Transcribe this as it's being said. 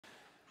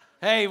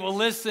Hey, well,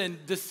 listen,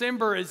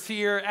 December is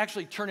here.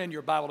 Actually, turn in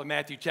your Bible to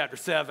Matthew chapter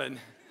 7.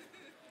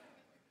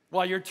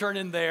 While you're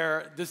turning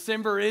there,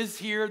 December is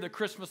here. The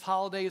Christmas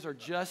holidays are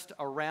just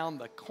around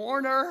the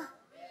corner.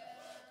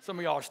 Some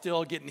of y'all are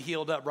still getting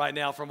healed up right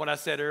now from what I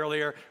said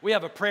earlier. We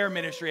have a prayer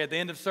ministry at the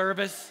end of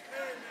service.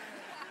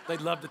 They'd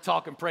love to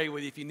talk and pray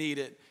with you if you need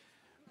it.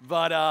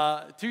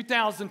 But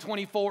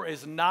 2024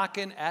 is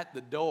knocking at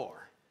the door.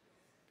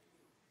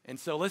 And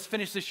so let's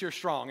finish this year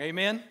strong.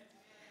 Amen?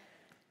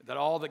 That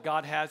all that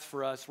God has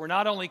for us. We're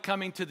not only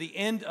coming to the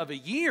end of a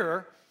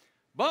year,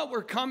 but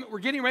we're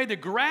getting ready to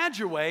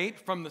graduate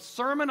from the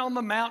Sermon on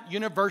the Mount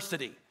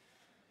University.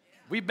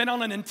 We've been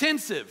on an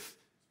intensive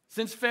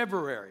since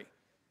February.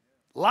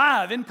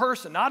 Live, in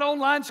person, not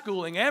online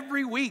schooling,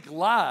 every week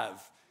live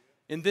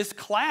in this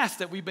class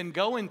that we've been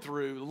going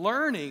through,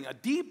 learning a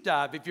deep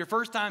dive. If you're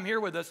first time here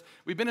with us,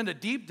 we've been in a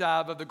deep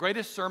dive of the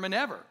greatest sermon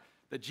ever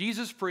that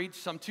Jesus preached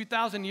some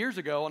 2,000 years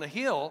ago on a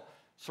hill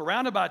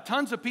surrounded by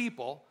tons of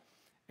people.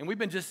 And we've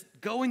been just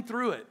going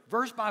through it,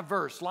 verse by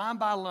verse, line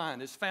by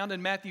line. It's found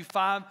in Matthew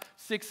 5,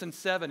 6, and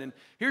 7. And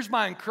here's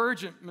my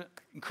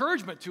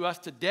encouragement to us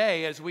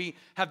today as we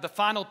have the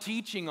final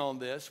teaching on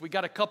this. We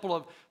got a couple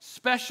of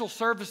special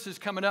services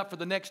coming up for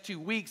the next 2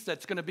 weeks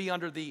that's going to be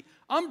under the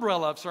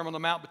umbrella of Sermon on the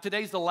Mount. But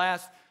today's the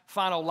last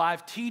final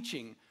live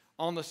teaching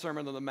on the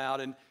Sermon on the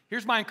Mount. And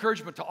here's my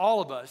encouragement to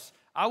all of us.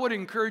 I would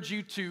encourage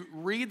you to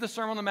read the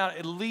Sermon on the Mount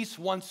at least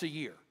once a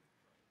year.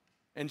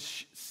 And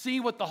see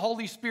what the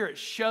Holy Spirit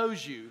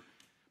shows you,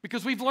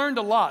 because we've learned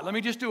a lot. Let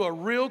me just do a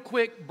real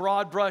quick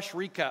broad brush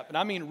recap, and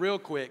I mean real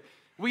quick.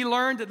 We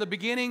learned at the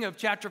beginning of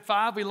chapter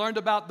 5, we learned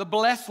about the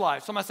blessed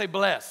life. Somebody say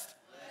blessed.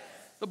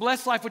 The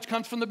blessed life which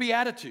comes from the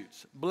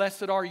Beatitudes.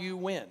 Blessed are you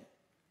when.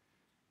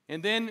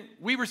 And then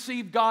we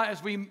received God,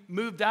 as we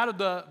moved out of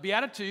the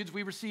Beatitudes,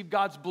 we received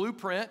God's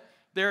blueprint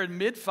there in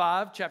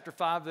mid-5, chapter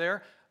 5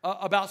 there,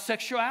 about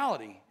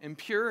sexuality and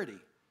purity.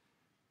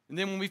 And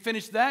then when we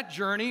finished that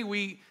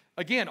journey,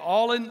 again,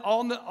 all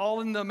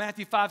in the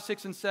Matthew 5,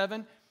 6, and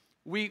 7,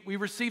 we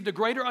received a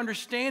greater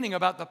understanding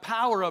about the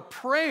power of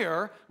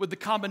prayer with the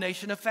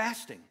combination of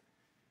fasting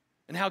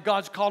and how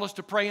God's called us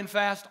to pray and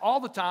fast all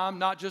the time,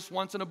 not just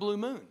once in a blue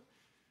moon.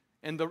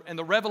 And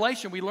the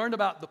revelation, we learned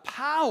about the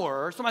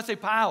power, somebody say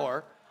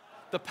power,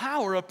 the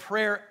power of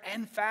prayer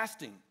and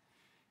fasting.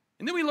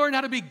 And then we learned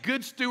how to be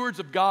good stewards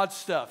of God's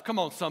stuff. Come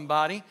on,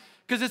 somebody.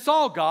 Because it's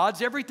all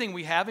God's, everything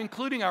we have,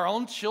 including our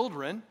own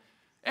children,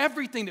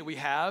 everything that we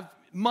have,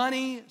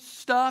 money,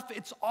 stuff,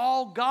 it's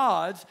all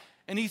God's,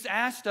 and He's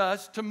asked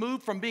us to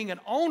move from being an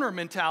owner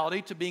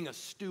mentality to being a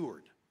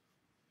steward.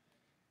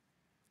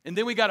 And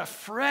then we got a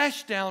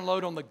fresh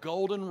download on the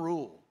golden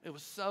rule. It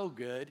was so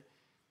good.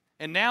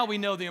 And now we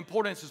know the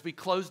importance, as we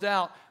closed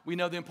out, we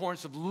know the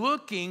importance of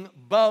looking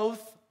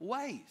both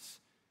ways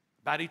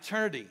about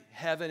eternity,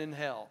 heaven and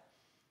hell.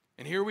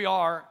 And here we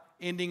are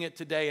ending it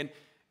today. And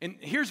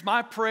here's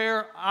my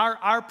prayer,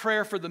 our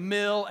prayer for the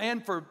Mill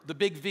and for the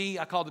Big V,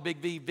 I call the Big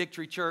V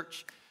Victory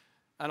Church,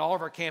 and all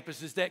of our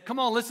campuses, that, come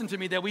on, listen to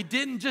me, that we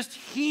didn't just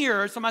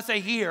hear, somebody say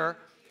hear,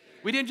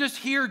 we didn't just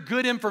hear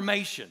good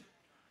information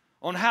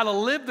on how to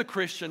live the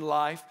Christian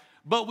life,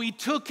 but we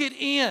took it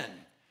in.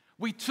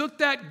 We took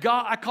that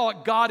God, I call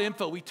it God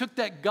info, we took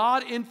that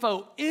God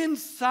info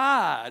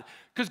inside,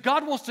 because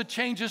God wants to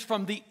change us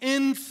from the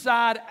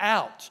inside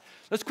out.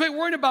 Let's quit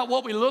worrying about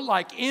what we look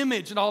like,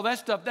 image and all that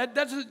stuff. That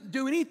doesn't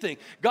do anything.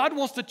 God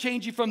wants to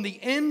change you from the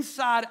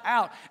inside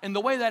out. And the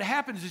way that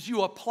happens is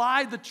you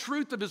apply the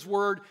truth of His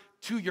Word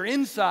to your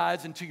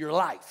insides and to your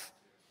life.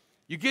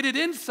 You get it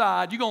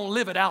inside, you're going to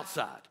live it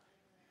outside.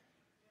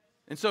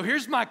 And so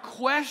here's my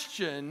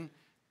question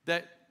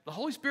that the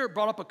Holy Spirit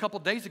brought up a couple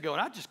days ago,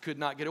 and I just could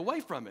not get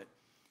away from it.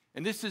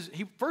 And this is,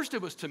 first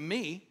it was to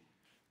me,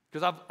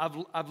 because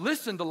I've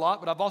listened a lot,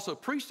 but I've also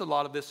preached a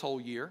lot of this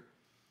whole year.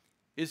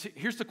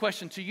 Here's the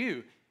question to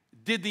you.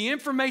 Did the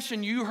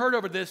information you heard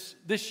over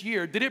this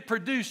year, did it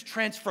produce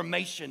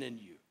transformation in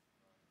you?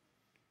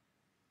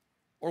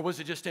 Or was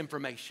it just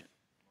information?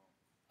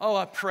 Oh,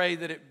 I pray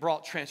that it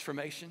brought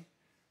transformation.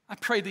 I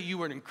pray that you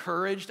were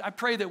encouraged. I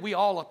pray that we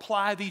all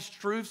apply these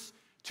truths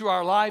to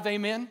our life,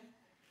 amen?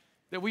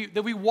 That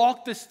we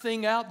walk this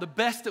thing out the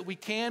best that we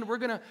can. We're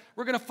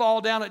gonna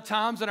fall down at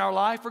times in our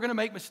life. We're gonna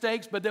make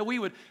mistakes, but that we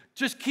would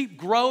just keep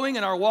growing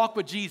in our walk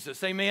with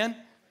Jesus, amen?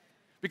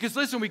 Because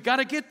listen, we've got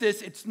to get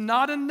this. It's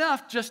not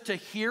enough just to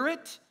hear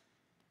it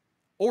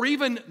or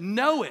even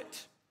know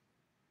it.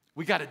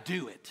 We got to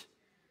do it.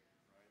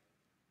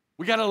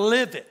 We got to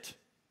live it.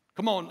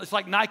 Come on, it's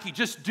like Nike,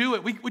 just do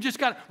it. We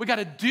got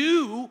to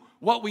do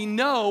what we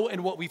know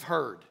and what we've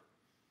heard.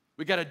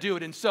 We got to do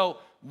it. And so,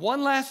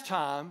 one last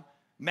time,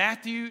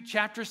 Matthew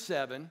chapter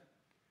 7,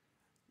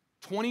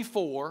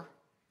 24.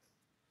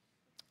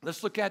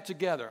 Let's look at it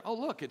together. Oh,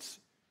 look, it's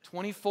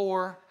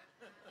 24.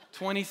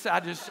 20, I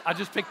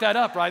just picked that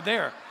up right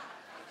there.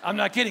 I'm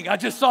not kidding. I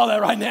just saw that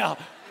right now.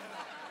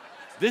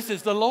 This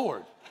is the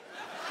Lord.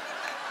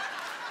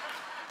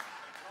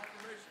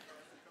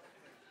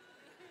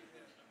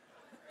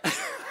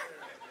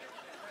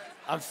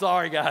 I'm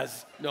sorry,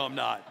 guys. No, I'm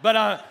not.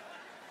 But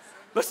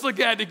Let's look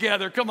at it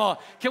together. Come on.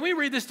 Can we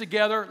read this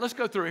together? Let's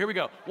go through it. Here we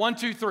go. 1,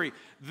 2, 3.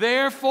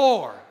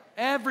 Therefore,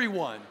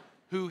 everyone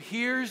who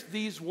hears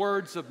these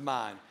words of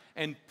mine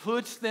and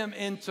puts them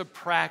into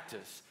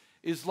practice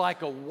is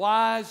like a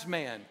wise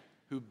man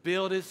who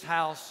built his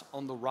house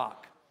on the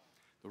rock.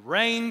 The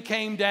rain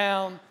came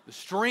down, the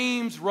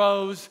streams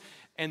rose,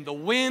 and the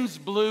winds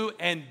blew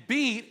and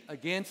beat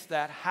against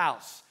that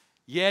house.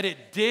 Yet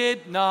it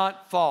did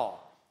not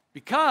fall,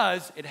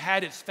 because it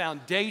had its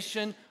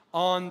foundation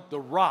on the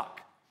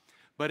rock.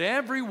 But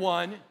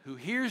everyone who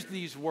hears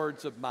these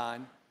words of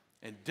mine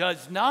and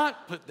does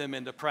not put them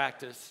into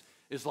practice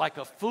is like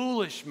a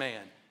foolish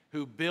man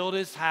who built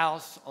his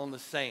house on the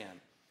sand.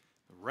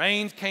 The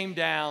rains came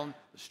down,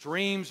 the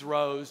streams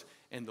rose,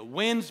 and the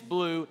winds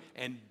blew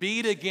and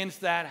beat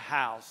against that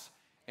house,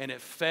 and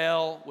it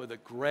fell with a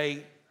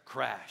great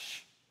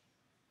crash.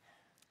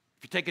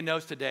 If you're taking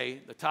notes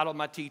today, the title of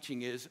my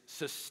teaching is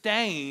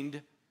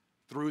Sustained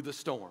Through the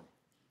Storm.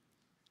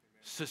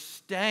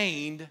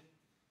 Sustained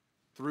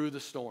through the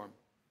storm.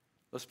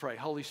 Let's pray.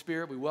 Holy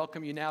Spirit, we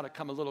welcome you now to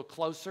come a little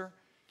closer.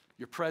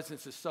 Your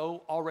presence is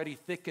so already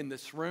thick in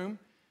this room.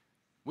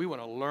 We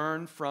want to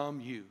learn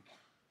from you.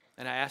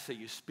 And I ask that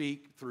you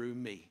speak through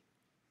me.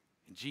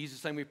 In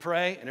Jesus' name we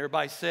pray. And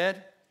everybody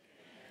said,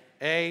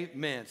 Amen.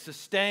 Amen.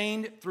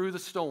 Sustained through the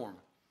storm.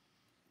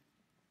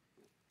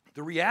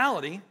 The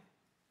reality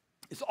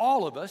is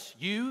all of us,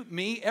 you,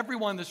 me,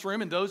 everyone in this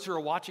room, and those who are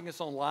watching us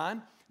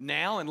online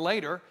now and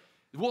later,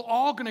 we're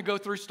all going to go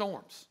through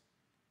storms.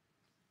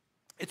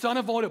 It's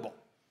unavoidable.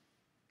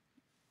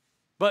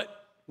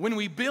 But when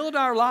we build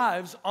our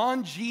lives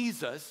on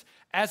Jesus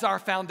as our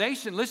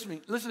foundation, listen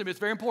to me, it's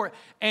very important,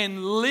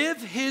 and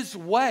live his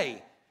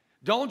way.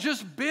 Don't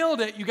just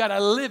build it, you got to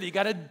live it, you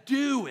got to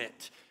do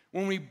it.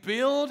 When we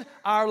build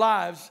our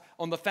lives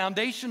on the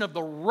foundation of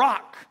the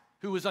rock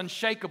who is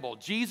unshakable,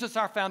 Jesus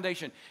our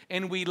foundation,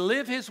 and we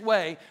live his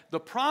way, the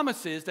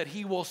promise is that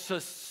he will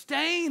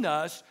sustain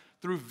us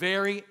through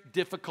very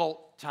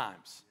difficult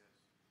times.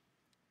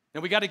 Now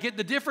we got to get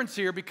the difference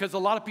here because a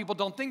lot of people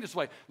don't think this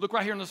way. Look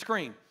right here on the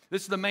screen.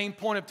 This is the main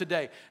point of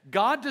today.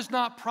 God does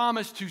not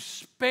promise to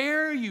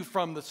spare you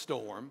from the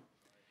storm.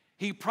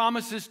 He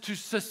promises to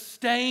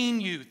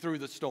sustain you through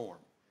the storm.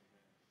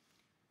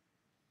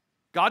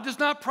 God does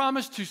not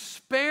promise to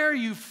spare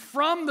you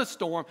from the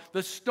storm.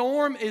 The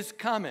storm is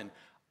coming.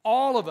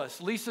 All of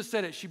us, Lisa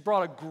said it, she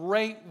brought a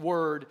great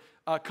word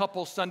a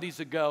couple Sundays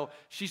ago.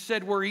 She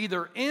said we're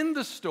either in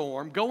the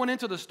storm, going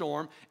into the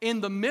storm, in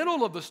the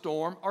middle of the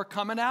storm, or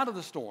coming out of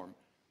the storm,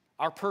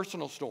 our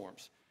personal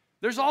storms.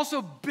 There's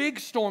also big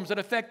storms that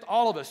affect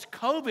all of us.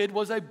 COVID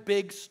was a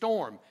big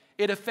storm.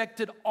 It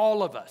affected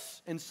all of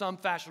us in some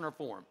fashion or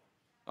form.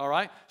 All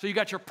right? So you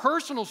got your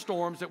personal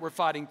storms that we're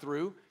fighting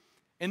through,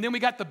 and then we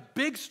got the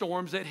big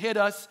storms that hit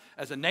us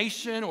as a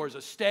nation or as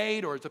a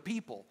state or as a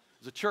people,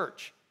 as a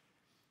church.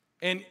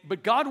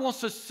 But God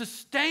wants to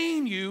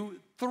sustain you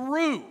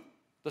through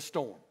the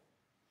storm.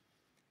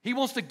 He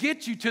wants to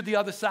get you to the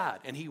other side,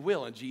 and he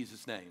will in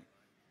Jesus' name.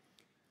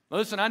 Now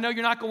listen, I know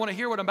you're not going to want to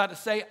hear what I'm about to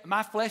say.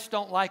 My flesh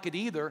don't like it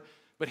either,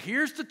 but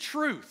here's the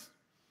truth.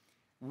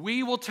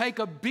 We will take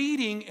a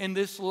beating in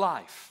this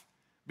life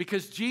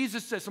because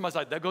Jesus says, somebody's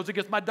like, that goes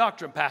against my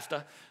doctrine,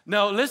 Pastor.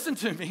 No, listen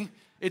to me.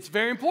 It's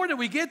very important that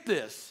we get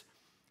this.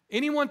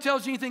 Anyone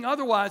tells you anything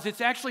otherwise,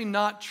 it's actually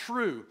not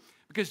true.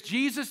 Because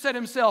Jesus said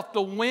himself,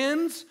 the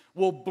winds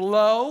will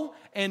blow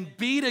and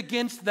beat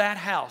against that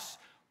house.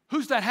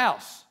 Who's that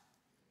house?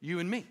 You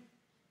and me.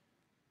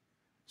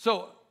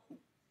 So,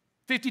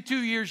 52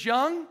 years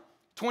young,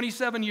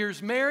 27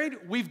 years married,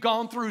 we've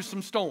gone through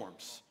some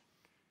storms.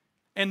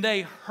 And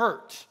they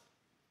hurt.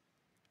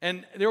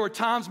 And there were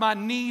times my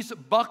knees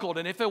buckled.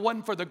 And if it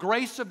wasn't for the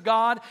grace of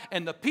God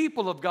and the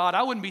people of God,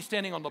 I wouldn't be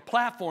standing on the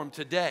platform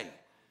today.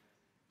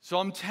 So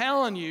I'm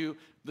telling you,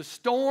 the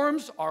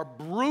storms are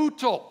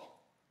brutal.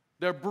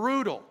 They're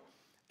brutal.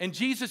 And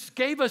Jesus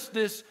gave us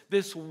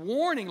this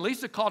warning.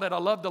 Lisa called it, I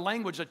love the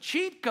language, a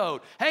cheat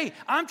code. Hey,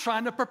 I'm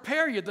trying to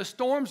prepare you. The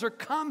storms are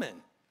coming.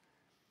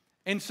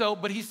 And so,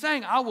 but he's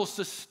saying, I will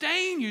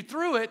sustain you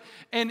through it,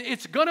 and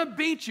it's going to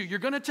beat you. You're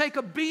going to take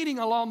a beating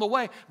along the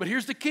way. But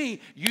here's the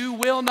key. You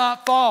will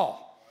not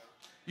fall.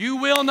 You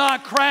will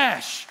not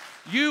crash.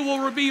 You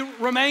will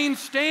remain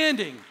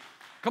standing.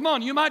 Come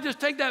on, you might just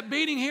take that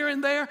beating here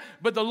and there,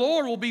 but the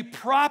Lord will be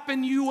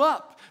propping you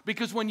up.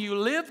 Because when you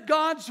live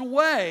God's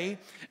way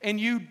and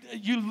you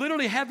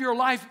literally have your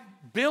life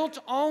built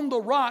on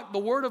the rock, the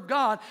Word of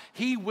God,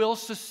 He will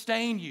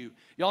sustain you.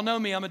 Y'all know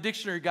me, I'm a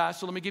dictionary guy,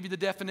 so let me give you the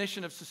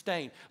definition of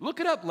sustain. Look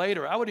it up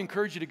later. I would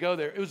encourage you to go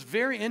there. It was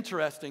very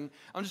interesting.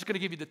 I'm just going to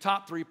give you the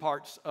top 3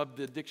 parts of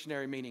the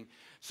dictionary meaning.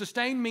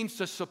 Sustain means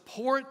to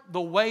support the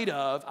weight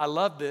of, I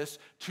love this,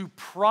 to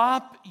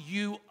prop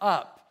you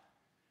up,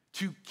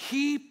 to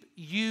keep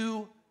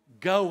you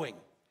going.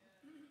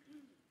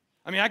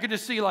 I mean, I could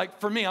just see, like,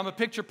 for me, I'm a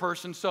picture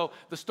person, so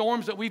the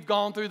storms that we've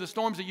gone through, the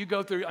storms that you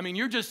go through, I mean,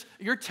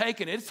 you're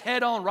taking it. It's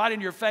head on right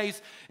in your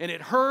face, and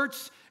it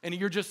hurts, and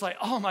you're just like,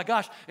 oh, my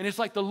gosh. And it's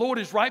like the Lord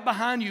is right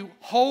behind you,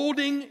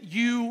 holding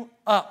you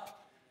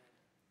up.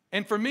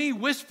 And for me,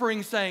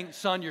 whispering saying,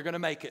 son, you're going to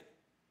make it.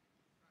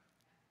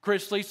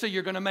 Chris, Lisa,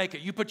 you're going to make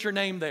it. You put your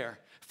name there.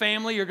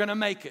 Family, you're going to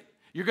make it.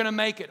 You're going to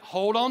make it.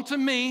 Hold on to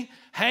me.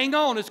 Hang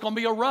on. It's going to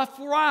be a rough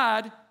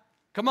ride.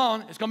 Come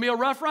on. It's going to be a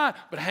rough ride.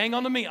 But hang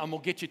on to me. I'm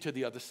going to get you to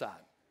the other side.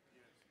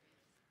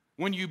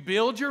 When you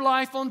build your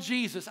life on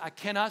Jesus, I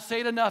cannot say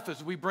it enough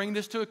as we bring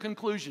this to a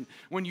conclusion.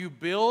 When you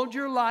build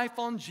your life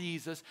on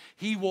Jesus,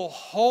 He will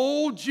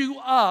hold you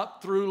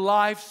up through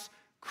life's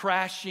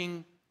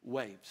crashing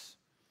waves.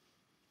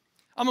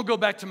 I'm going to go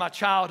back to my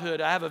childhood.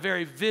 I have a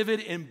very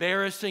vivid,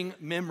 embarrassing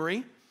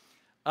memory.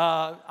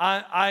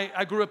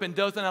 I grew up in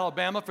Dothan,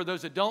 Alabama, for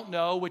those that don't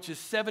know, which is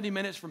 70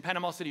 minutes from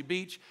Panama City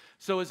Beach.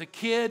 So as a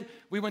kid,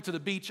 we went to the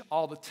beach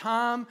all the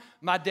time.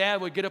 My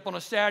dad would get up on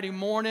a Saturday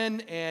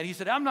morning, and he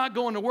said, I'm not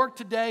going to work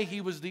today.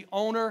 He was the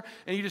owner,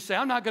 and he'd just say,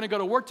 I'm not going to go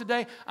to work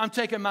today. I'm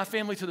taking my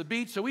family to the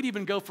beach. So we'd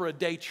even go for a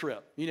day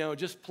trip,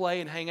 just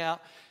play and hang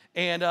out.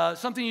 And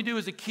something you do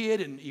as a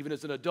kid and even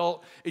as an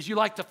adult is you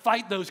like to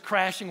fight those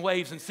crashing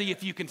waves and see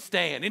if you can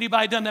stand.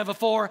 Anybody done that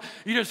before?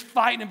 You're just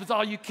fighting if it's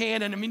all you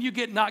can. And I mean, you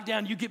get knocked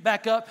down, you get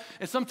back up.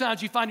 And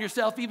sometimes you find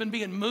yourself even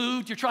being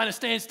moved. You're trying to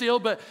stand still,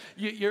 but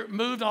you're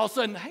moved. And all of a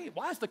sudden, hey,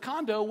 why is the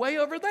condo way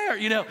over there?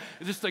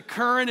 Just the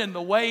current and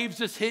the waves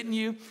just hitting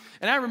you.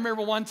 And I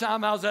remember one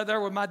time I was out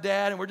there with my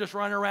dad and we're just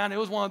running around. It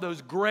was one of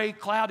those gray,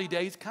 cloudy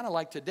days, kind of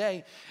like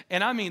today.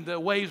 And I mean, the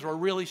waves were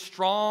really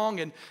strong.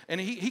 And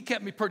he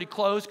kept me pretty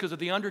close because of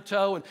the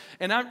undertow.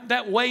 And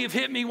that wave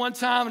hit me one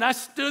time and I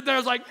stood there, I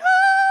was like,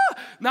 ah!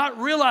 Not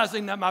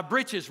realizing that my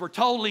britches were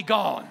totally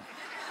gone.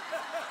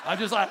 I'm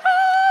just like,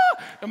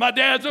 ah! And my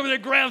dad's over there,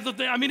 grabs the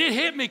thing. I mean, it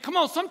hit me. Come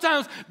on,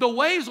 sometimes the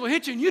waves will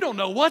hit you and you don't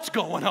know what's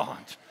going on.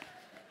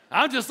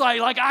 I'm just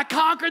like I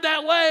conquered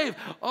that wave.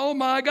 Oh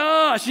my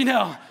gosh,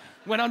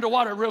 went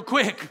underwater real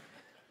quick.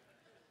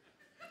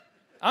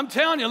 I'm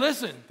telling you,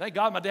 listen, thank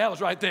God my dad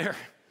was right there.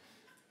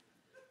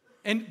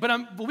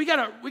 But we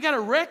gotta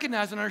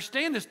recognize and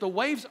understand this. The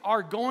waves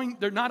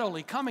they're not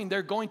only coming,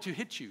 they're going to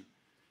hit you.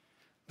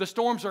 The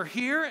storms are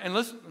here, and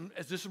listen,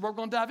 as this is what we're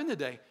going to dive in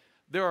today.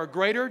 There are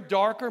greater,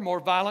 darker,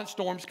 more violent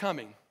storms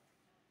coming.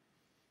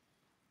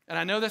 And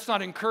I know that's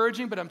not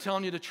encouraging, but I'm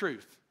telling you the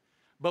truth.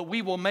 But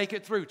we will make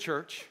it through,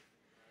 church.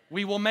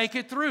 We will make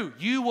it through.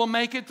 You will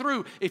make it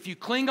through. If you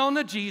cling on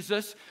to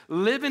Jesus,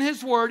 live in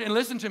His Word, and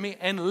listen to me,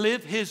 and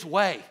live His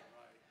way.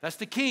 That's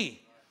the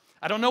key.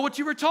 I don't know what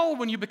you were told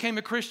when you became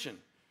a Christian,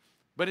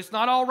 but it's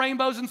not all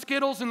rainbows and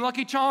Skittles and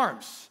Lucky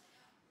Charms.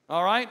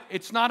 All right?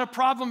 It's not a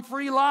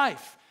problem-free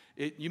life.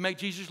 You make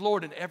Jesus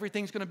Lord, and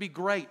everything's going to be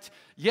great.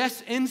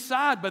 Yes,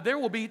 inside, but there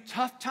will be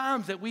tough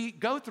times that we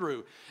go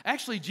through.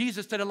 Actually,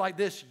 Jesus said it like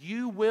this: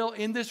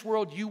 in this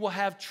world, you will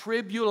have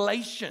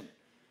tribulation.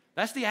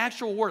 That's the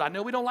actual word. I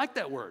know we don't like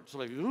that word. It's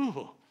like,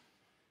 ooh.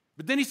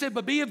 But then He said,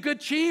 but be of good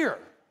cheer.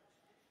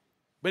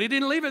 But He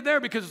didn't leave it there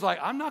because it's like,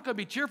 I'm not going to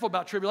be cheerful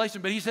about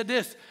tribulation. But He said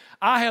this: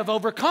 I have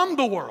overcome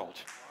the world.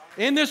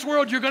 In this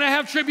world, you're going to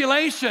have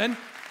tribulation.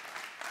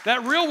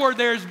 That real word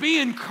there is be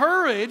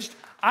encouraged.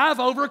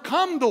 I've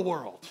overcome the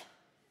world.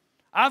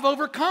 I've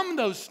overcome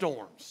those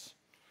storms.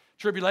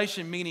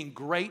 Tribulation meaning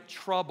great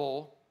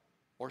trouble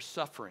or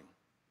suffering.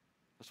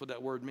 That's what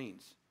that word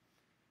means.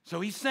 So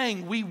He's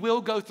saying we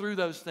will go through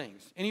those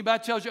things.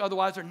 Anybody tells you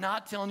otherwise, they're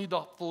not telling you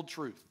the full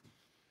truth.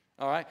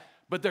 All right?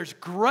 But there's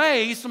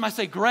grace, somebody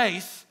say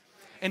grace,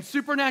 and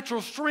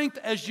supernatural strength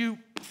as you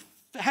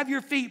have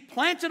your feet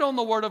planted on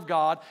the Word of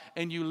God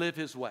and you live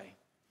His way.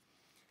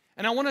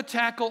 And I want to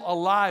tackle a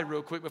lie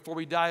real quick before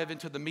we dive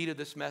into the meat of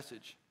this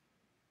message.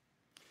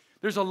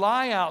 There's a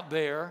lie out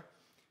there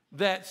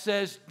that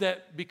says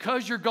that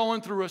because you're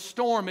going through a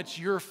storm, it's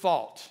your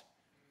fault,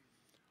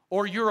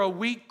 or you're a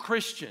weak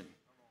Christian,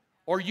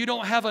 or you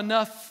don't have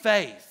enough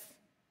faith.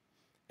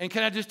 And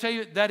can I just tell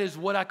you, that is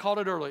what I called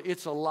it earlier.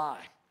 It's a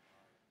lie.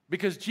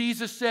 Because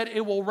Jesus said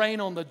it will rain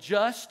on the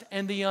just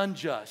and the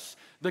unjust,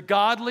 the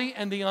godly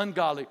and the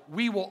ungodly.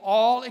 We will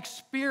all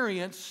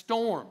experience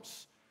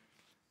storms.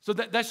 So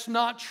that's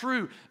not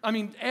true. I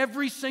mean,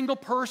 every single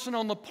person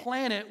on the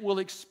planet will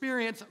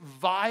experience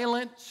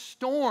violent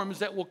storms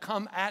that will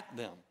come at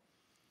them.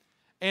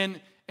 And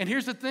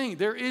here's the thing,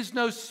 there is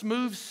no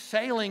smooth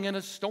sailing in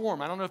a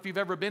storm. I don't know if you've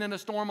ever been in a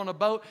storm on a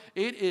boat.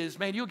 It is,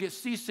 man, you'll get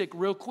seasick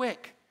real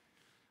quick.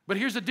 But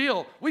here's the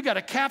deal, we got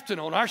a captain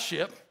on our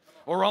ship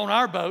or on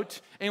our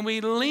boat, and we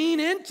lean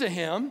into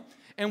Him,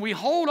 and we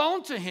hold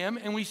on to Him,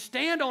 and we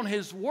stand on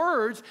His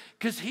words,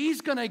 because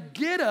He's going to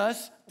get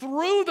us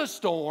through the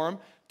storm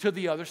to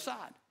the other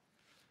side.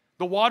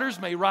 The waters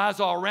may rise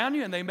all around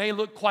you, and they may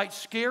look quite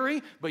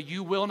scary, but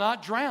you will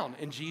not drown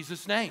in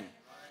Jesus' name.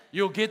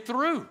 You'll get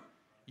through.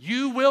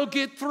 You will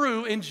get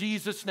through in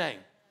Jesus' name.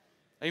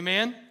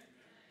 Amen?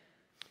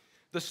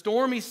 The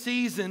stormy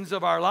seasons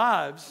of our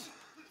lives,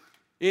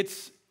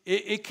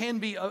 it can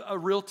be a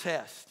real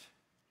test.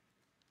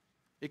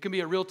 It can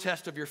be a real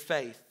test of your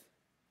faith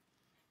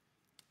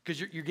because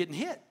you're getting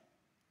hit.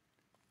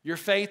 Your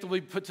faith will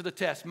be put to the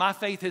test. My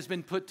faith has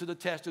been put to the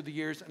test of the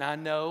years, and I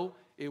know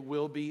it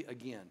will be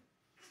again.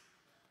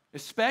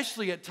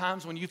 especially at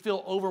times when you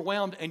feel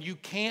overwhelmed and you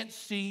can't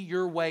see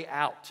your way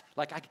out.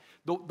 Like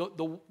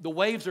the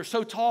waves are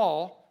so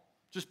tall,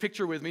 just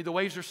picture with me, the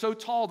waves are so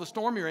tall, the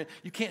storm you're in,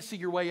 you can't see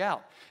your way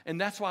out.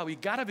 And that's why we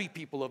got to be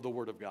people of the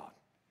Word of God,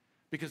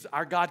 because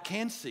our God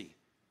can see.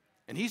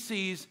 And He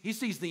sees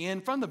the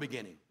end from the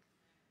beginning.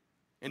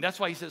 And that's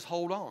why He says,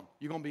 hold on,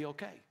 you're going to be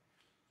okay.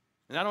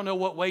 And I don't know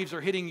what waves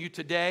are hitting you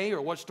today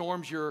or what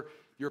storms you're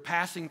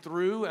passing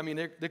through. I mean,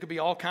 there could be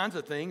all kinds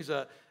of things,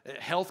 a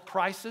health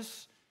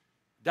crisis,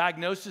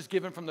 diagnosis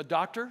given from the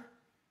doctor.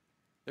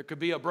 There could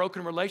be a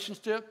broken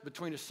relationship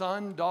between a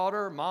son,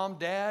 daughter, mom,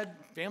 dad,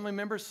 family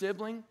member,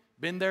 sibling.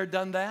 Been there,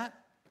 done that.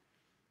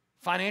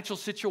 Financial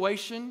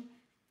situation.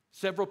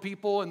 Several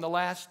people in the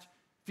last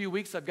few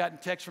weeks, I've gotten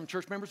texts from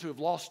church members who have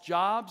lost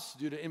jobs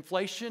due to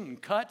inflation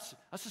and cuts.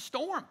 That's a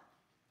storm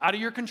out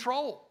of your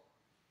control.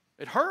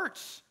 It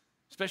hurts,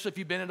 especially if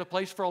you've been in a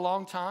place for a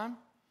long time.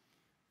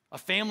 A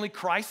family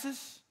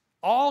crisis.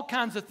 All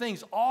kinds of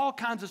things, all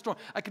kinds of storms.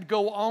 I could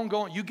go on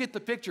going. You get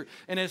the picture.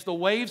 And as the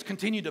waves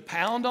continue to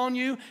pound on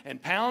you,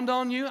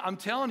 I'm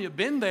telling you,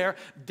 been there,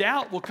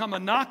 doubt will come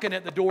a-knocking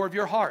at the door of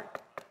your heart.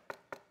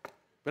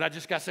 But I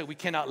just got to say, we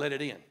cannot let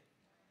it in.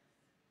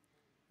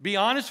 Be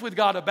honest with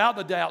God about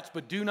the doubts,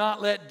 but do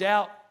not let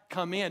doubt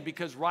come in,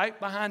 because right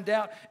behind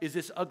doubt is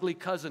this ugly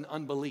cousin,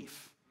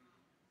 unbelief.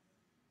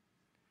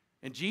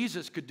 And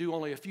Jesus could do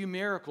only a few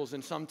miracles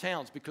in some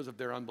towns because of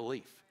their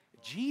unbelief.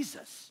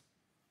 Jesus.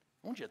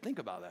 I want you to think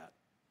about that.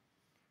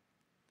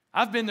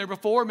 I've been there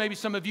before. Maybe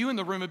some of you in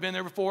the room have been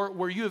there before,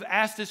 where you have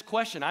asked this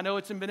question. I know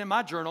it's been in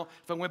my journal.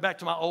 If I went back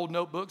to my old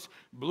notebooks,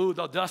 blew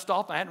the dust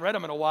off, I hadn't read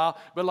them in a while.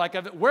 But like,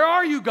 where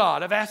are you,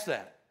 God? I've asked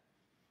that.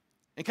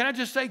 And can I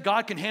just say,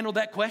 God can handle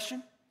that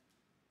question?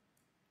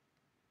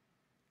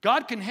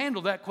 God can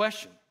handle that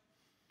question.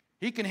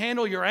 He can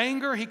handle your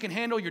anger. He can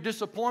handle your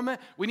disappointment.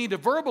 We need to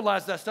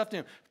verbalize that stuff to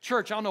Him.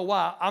 Church, I don't know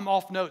why I'm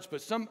off notes,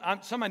 but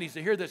somebody needs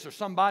to hear this, or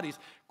somebody's.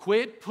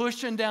 Quit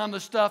pushing down the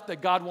stuff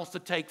that God wants to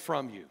take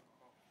from you.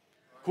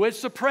 Quit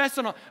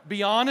suppressing it.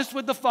 Be honest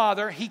with the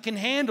Father. He can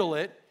handle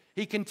it.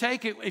 He can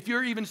take it. If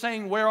you're even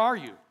saying, where are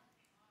you?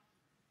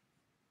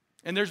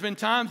 And there's been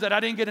times that I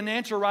didn't get an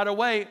answer right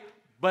away,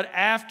 but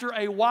after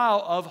a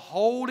while of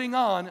holding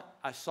on,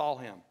 I saw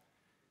Him.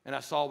 And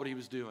I saw what He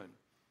was doing.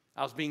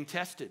 I was being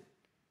tested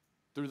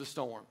through the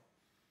storm.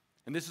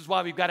 And this is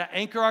why we've got to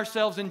anchor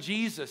ourselves in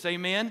Jesus,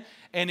 amen,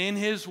 and in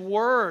His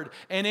Word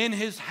and in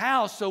His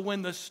house, so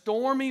when the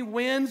stormy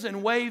winds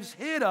and waves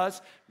hit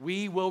us,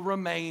 we will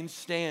remain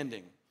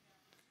standing.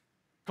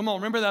 Come on,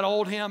 remember that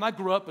old hymn? I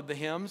grew up with the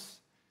hymns.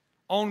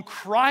 On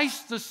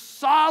Christ the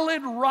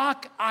solid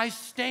rock I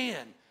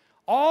stand.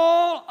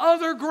 All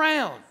other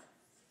ground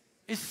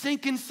is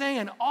sinking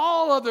sand.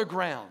 All other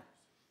ground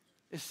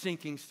is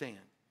sinking sand.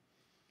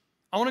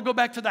 I want to go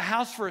back to the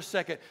house for a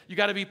second. You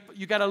got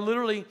to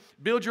literally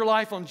build your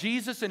life on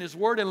Jesus and His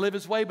Word and live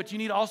His way, but you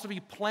need to also be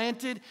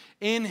planted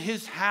in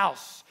His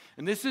house.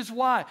 And this is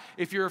why,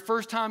 if you're a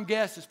first-time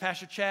guest, as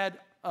Pastor Chad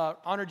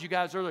honored you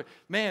guys earlier,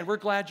 man, we're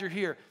glad you're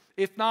here.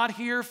 If not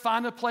here,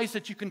 find a place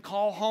that you can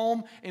call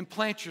home and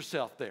plant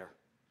yourself there.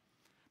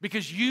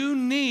 Because you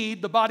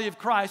need the body of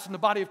Christ, and the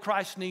body of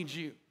Christ needs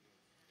you.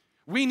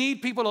 We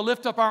need people to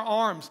lift up our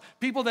arms.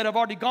 People that have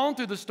already gone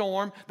through the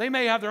storm. They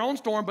may have their own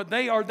storm, but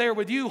they are there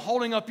with you,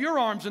 holding up your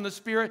arms in the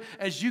Spirit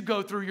as you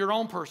go through your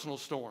own personal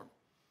storm.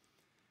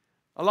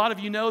 A lot of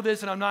you know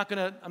this, and I'm not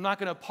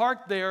gonna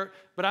park there,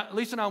 but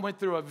Lisa and I went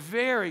through a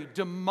very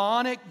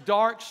demonic,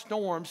 dark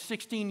storm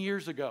 16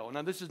 years ago.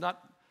 Now, this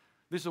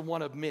is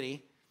one of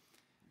many,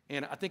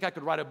 and I think I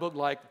could write a book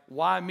like,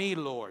 Why Me,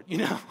 Lord? You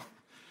know,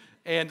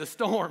 and the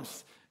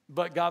storms.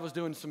 But God was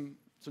doing some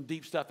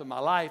deep stuff in my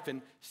life.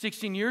 And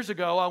 16 years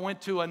ago, I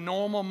went to a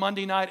normal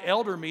Monday night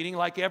elder meeting,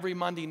 like every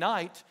Monday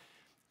night.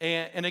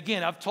 And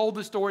again, I've told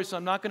this story, so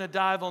I'm not going to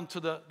dive into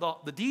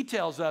the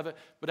details of it,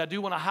 but I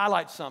do want to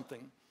highlight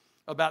something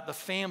about the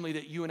family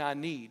that you and I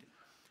need.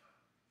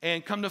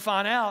 And come to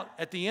find out,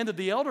 at the end of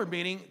the elder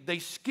meeting, they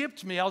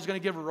skipped me. I was going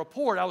to give a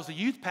report. I was the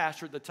youth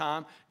pastor at the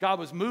time. God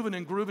was moving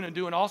and grooving and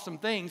doing awesome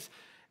things.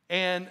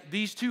 And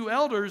these two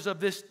elders of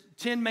this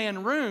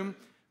 10-man room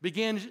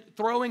began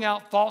throwing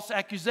out false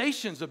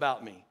accusations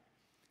about me.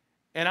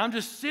 And I'm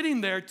just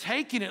sitting there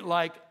taking it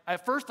like,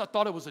 at first I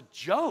thought it was a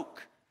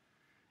joke.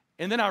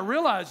 And then I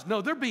realized,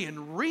 no, they're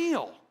being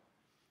real.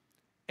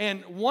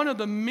 And one of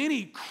the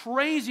many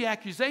crazy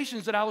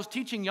accusations that I was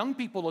teaching young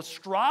people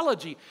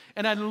astrology,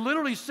 and I'm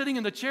literally sitting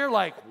in the chair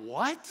like,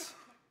 what?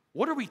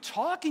 What are we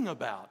talking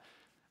about?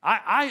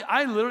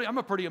 I'm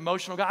a pretty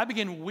emotional guy. I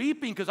began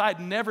weeping because I had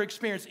never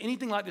experienced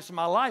anything like this in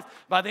my life.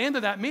 By the end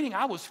of that meeting,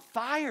 I was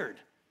fired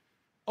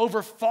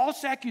over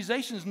false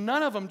accusations,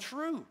 none of them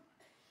true.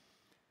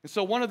 And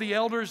so one of the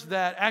elders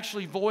that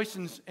actually voiced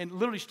and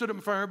literally stood up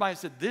in front of everybody and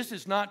said, this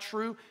is not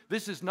true.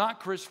 This is not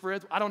Chris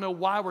Frith. I don't know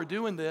why we're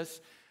doing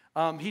this.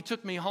 He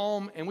took me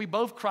home, and we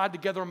both cried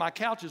together on my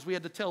couches. We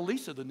had to tell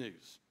Lisa the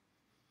news.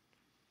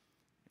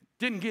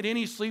 Didn't get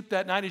any sleep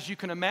that night, as you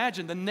can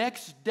imagine. The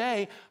next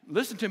day,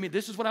 listen to me,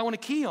 this is what I want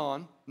to key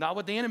on, not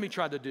what the enemy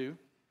tried to do.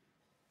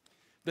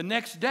 The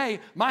next day,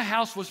 my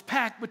house was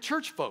packed with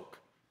church folk.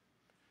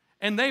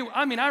 And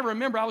I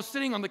remember I was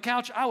sitting on the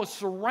couch. I was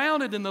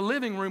surrounded in the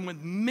living room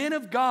with men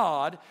of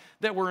God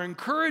that were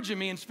encouraging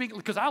me and speaking,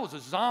 because I was a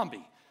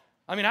zombie.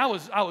 I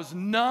was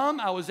numb.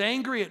 I was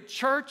angry at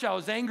church. I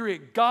was angry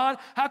at God.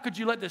 How could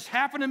you let this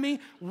happen to me?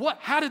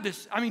 How did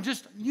this,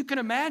 you can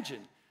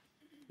imagine.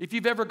 If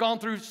you've ever gone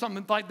through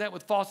something like that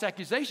with false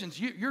accusations,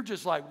 you're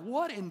just like,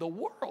 what in the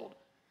world?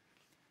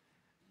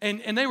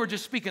 And they were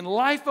just speaking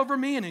life over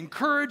me and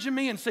encouraging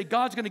me and say,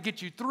 God's going to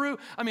get you through.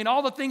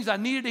 All the things I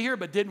needed to hear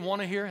but didn't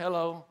want to hear.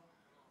 Hello.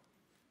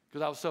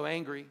 Because I was so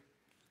angry.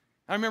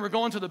 I remember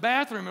going to the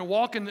bathroom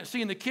and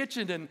seeing the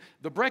kitchen and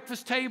the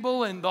breakfast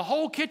table, and the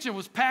whole kitchen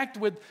was packed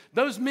with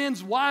those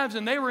men's wives,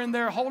 and they were in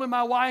there holding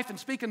my wife and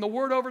speaking the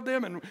word over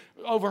them and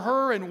over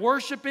her and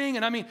worshiping.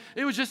 And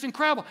it was just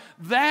incredible.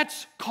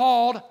 That's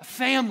called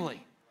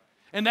family.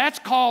 And that's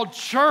called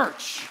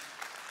church.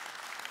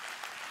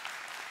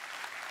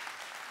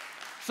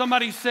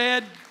 Somebody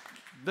said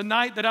the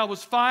night that I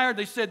was fired,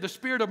 they said the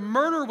spirit of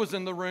murder was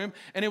in the room,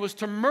 and it was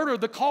to murder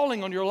the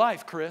calling on your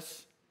life,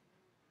 Chris.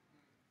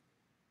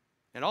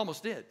 And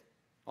almost did.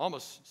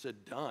 Almost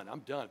said, done. I'm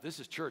done. If this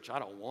is church, I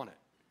don't want it.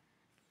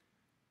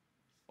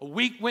 A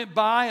week went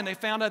by, and they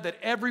found out that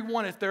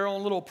everyone, at their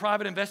own little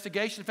private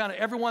investigation, found out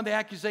every one of the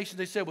accusations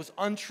they said was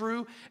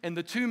untrue, and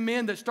the two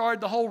men that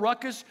started the whole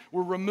ruckus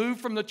were removed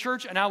from the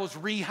church, and I was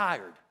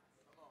rehired.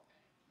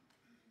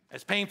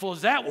 As painful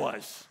as that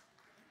was,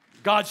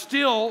 God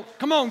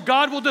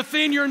will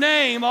defend your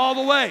name all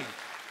the way.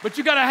 But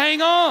you got to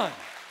hang on.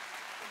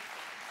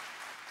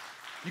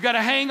 You got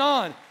to hang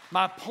on.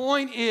 My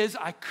point is,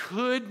 I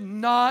could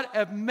not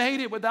have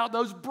made it without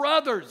those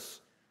brothers.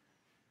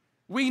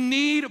 We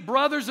need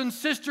brothers and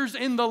sisters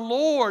in the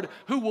Lord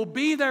who will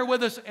be there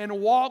with us and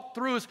walk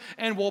through us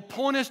and will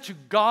point us to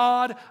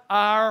God,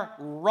 our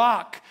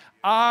rock,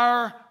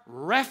 our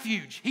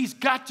refuge. He's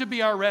got to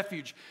be our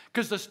refuge,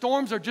 because the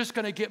storms are just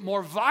going to get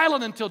more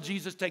violent until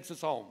Jesus takes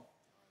us home.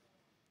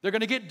 They're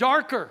going to get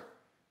darker.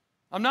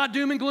 I'm not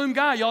doom and gloom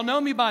guy. Y'all know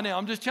me by now.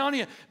 I'm just telling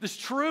you, this is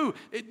true.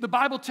 The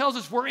Bible tells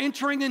us we're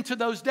entering into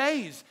those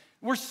days.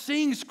 We're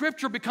seeing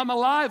Scripture become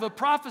alive of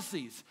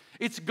prophecies.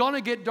 It's going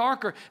to get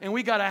darker, and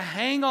we got to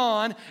hang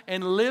on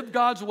and live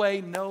God's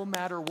way no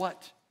matter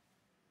what.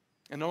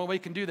 And the only way we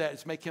can do that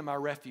is make Him our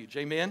refuge.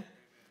 Amen?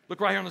 Look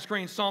right here on the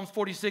screen. Psalms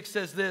 46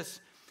 says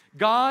this.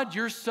 God,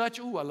 you're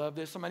such, I love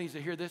this. Somebody needs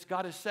to hear this.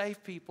 God is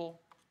safe,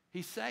 people.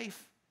 He's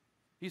safe.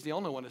 He's the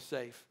only one that's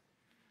safe.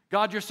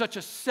 God, you're such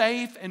a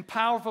safe and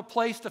powerful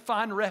place to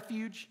find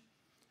refuge.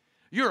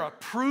 You're a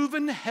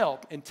proven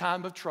help in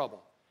time of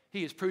trouble.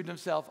 He has proved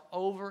Himself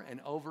over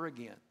and over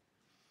again.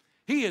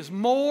 He is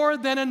more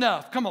than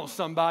enough. Come on,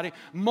 somebody.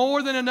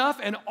 More than enough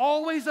and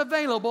always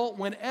available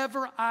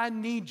whenever I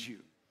need you.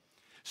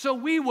 So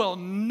we will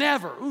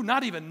never,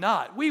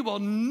 we will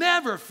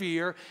never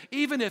fear,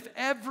 even if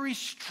every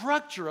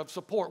structure of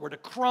support were to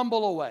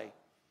crumble away.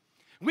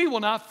 We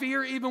will not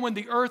fear even when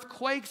the earth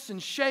quakes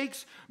and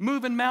shakes,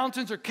 moving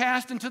mountains are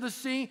cast into the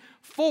sea.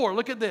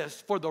 Look at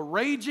this, for the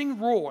raging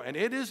roar, and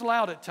it is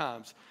loud at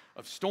times,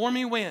 of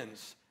stormy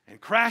winds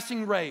and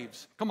crashing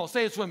waves, come on,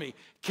 say this with me,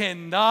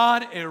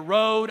 cannot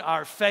erode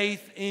our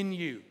faith in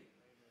you.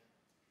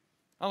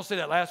 I'll say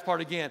that last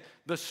part again.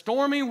 The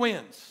stormy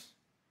winds,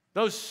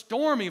 those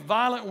stormy,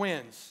 violent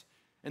winds,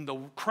 and the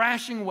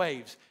crashing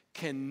waves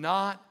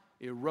cannot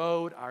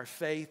erode our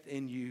faith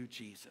in you,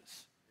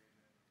 Jesus.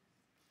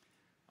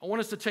 I want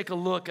us to take a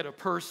look at a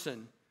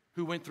person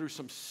who went through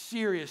some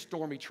serious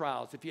stormy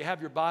trials. If you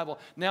have your Bible,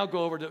 now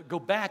go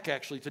back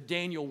actually to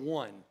Daniel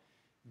 1.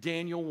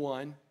 Daniel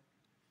 1.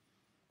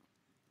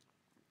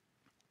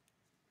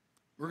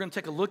 We're going to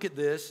take a look at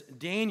this.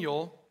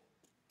 Daniel,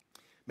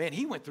 man,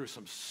 he went through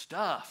some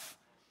stuff.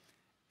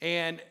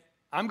 And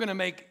I'm going to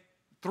make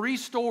 3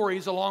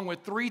 stories along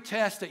with 3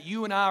 tests that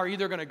you and I are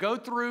either going to go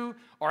through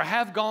or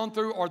have gone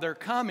through, or they're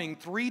coming.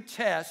 3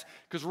 tests,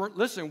 because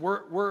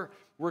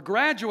we're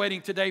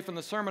graduating today from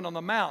the Sermon on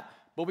the Mount,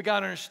 but we got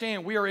to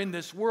understand we are in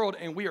this world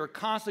and we are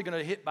constantly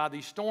going to hit by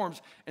these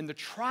storms and the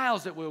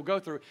trials that we'll go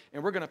through,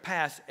 and we're going to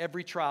pass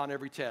every trial and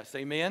every test.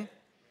 Amen?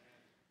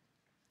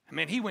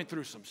 Man, he went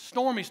through some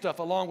stormy stuff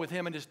along with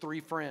him and his 3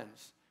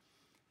 friends.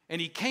 And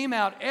he came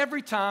out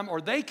every time,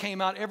 or they came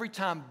out every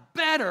time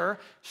better,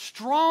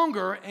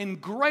 stronger,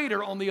 and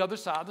greater on the other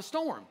side of the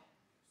storm.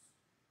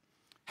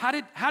 How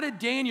did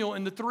Daniel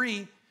and the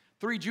three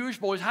Jewish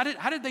boys, how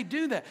did they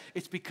do that?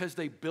 It's because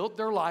they built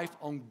their life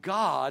on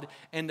God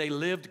and they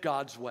lived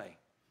God's way.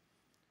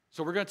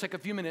 So we're going to take a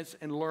few minutes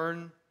and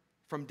learn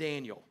from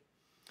Daniel.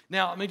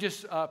 Now, let me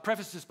just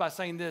preface this by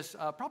saying this.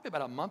 Probably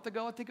about a month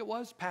ago, I think it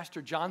was,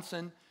 Pastor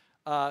Johnson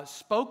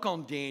spoke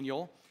on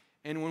Daniel.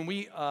 And when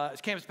we, as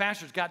campus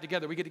pastors, got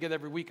together, we get together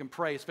every week and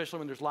pray, especially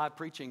when there's live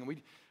preaching.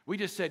 And we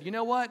just said, you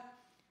know what?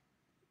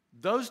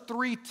 Those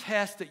 3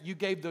 tests that you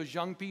gave those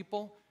young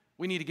people,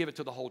 we need to give it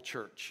to the whole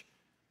church.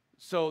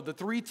 So the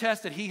 3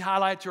 tests that he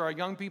highlighted to our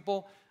young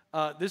people,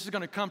 this is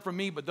going to come from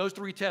me, but those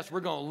 3 tests we're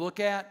going to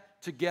look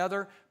at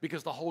together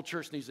because the whole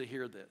church needs to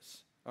hear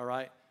this, all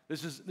right?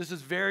 This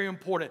is very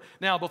important.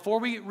 Now, before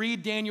we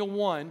read Daniel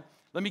 1,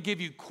 let me give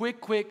you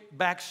quick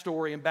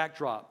backstory and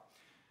backdrop.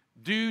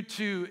 Due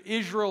to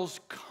Israel's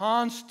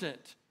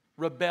constant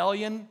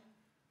rebellion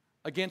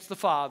against the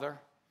Father,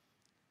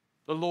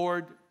 the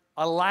Lord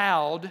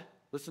allowed,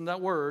 listen to that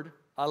word,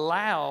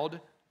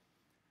 allowed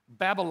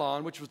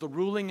Babylon, which was the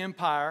ruling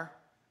empire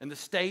and the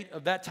state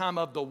of that time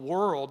of the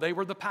world, they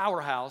were the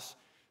powerhouse,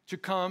 to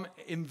come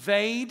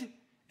invade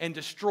and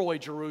destroy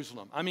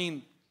Jerusalem. I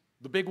mean,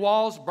 the big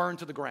walls burned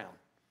to the ground.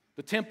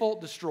 The temple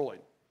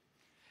destroyed.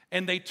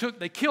 And they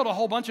killed a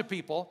whole bunch of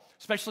people,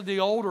 especially the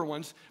older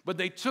ones, but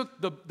they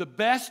took the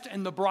best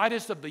and the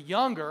brightest of the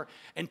younger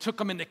and took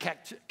them into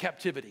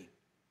captivity.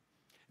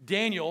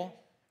 Daniel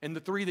and the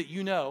three that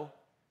you know,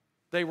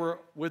 they were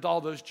with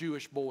all those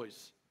Jewish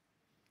boys.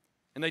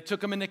 And they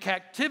took them into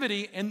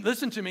captivity, and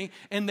listen to me,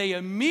 and they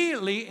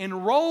immediately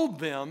enrolled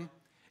them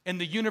in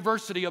the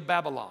University of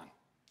Babylon.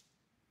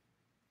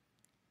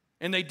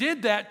 And they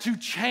did that to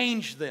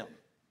change them.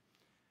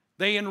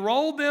 They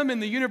enrolled them in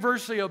the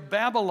University of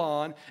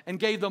Babylon and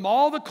gave them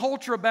all the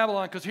culture of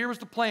Babylon, because here was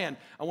the plan.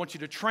 I want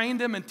you to train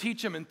them and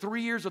teach them in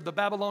 3 years of the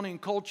Babylonian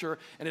culture,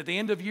 and at the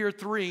end of year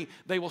 3,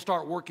 they will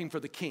start working for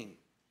the king.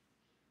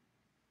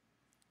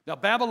 Now,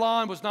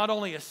 Babylon was not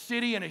only a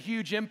city and a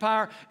huge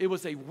empire, it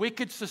was a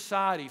wicked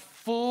society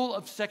full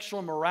of sexual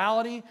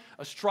immorality,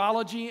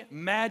 astrology,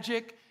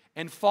 magic,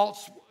 and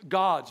false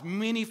gods,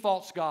 many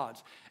false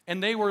gods.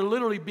 And they were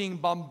literally being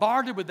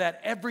bombarded with that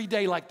every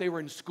day like they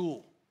were in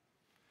school.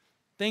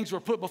 Things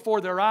were put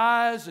before their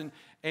eyes and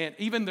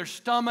even their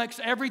stomachs,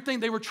 everything.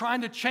 They were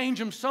trying to change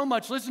them so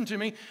much, listen to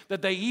me,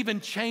 that they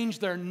even changed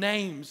their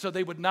names so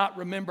they would not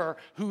remember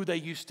who they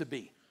used to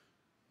be.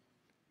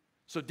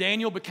 So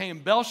Daniel became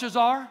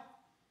Belshazzar.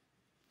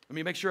 Let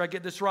me make sure I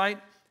get this right.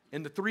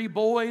 And the three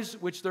boys,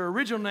 which their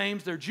original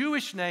names, their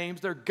Jewish names,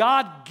 their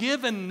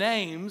God-given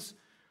names,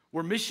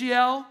 were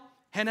Mishael,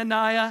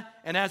 Hananiah,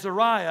 and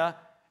Azariah.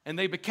 And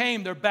they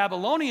became, their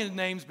Babylonian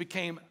names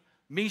became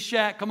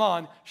Meshach, come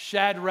on,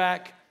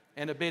 Shadrach,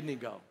 and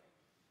Abednego.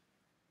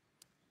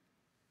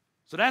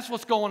 So that's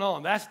what's going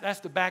on. That's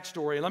the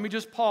backstory. And let me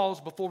just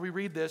pause before we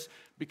read this,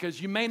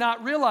 because you may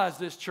not realize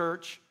this,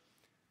 church,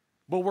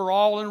 but we're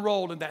all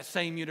enrolled in that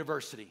same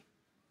university.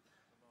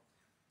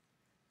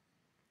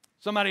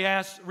 Somebody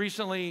asked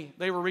recently,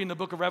 they were reading the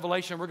book of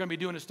Revelation. We're going to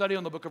be doing a study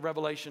on the book of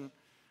Revelation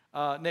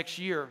next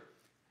year.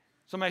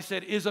 Somebody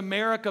said, is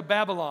America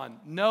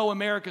Babylon? No,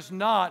 America's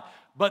not,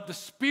 but the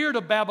spirit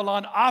of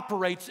Babylon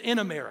operates in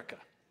America.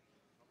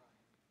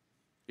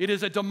 It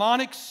is a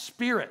demonic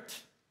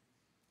spirit.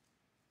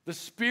 The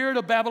spirit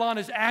of Babylon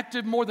is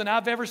active more than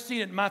I've ever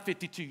seen it in my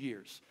 52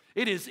 years.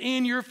 It is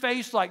in your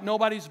face like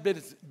nobody's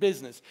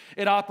business.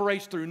 It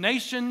operates through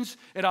nations.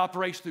 It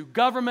operates through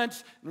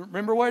governments.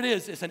 Remember what it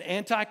is. It's an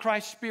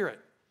antichrist spirit.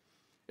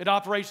 It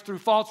operates through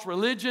false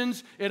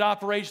religions. It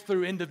operates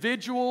through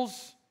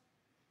individuals.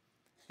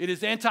 It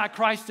is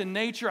antichrist in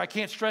nature. I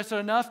can't stress it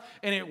enough.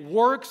 And it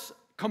works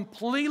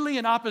completely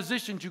in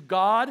opposition to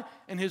God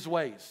and His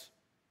ways.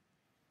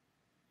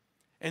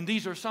 And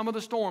these are some of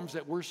the storms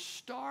that we're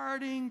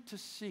starting to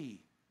see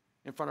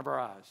in front of our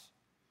eyes.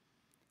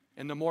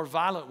 And the more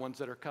violent ones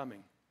that are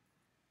coming.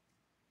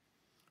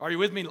 Are you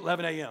with me at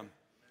 11 a.m.?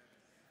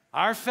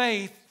 Our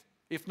faith,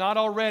 if not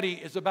already,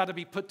 is about to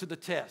be put to the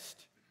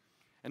test.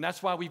 And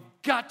that's why we've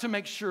got to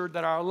make sure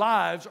that our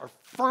lives are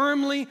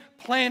firmly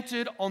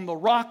planted on the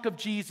rock of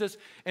Jesus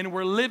and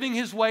we're living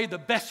His way the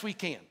best we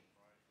can.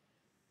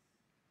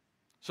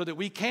 So that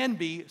we can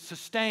be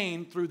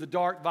sustained through the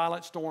dark,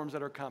 violent storms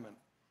that are coming.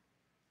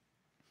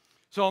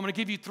 So I'm going to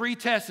give you 3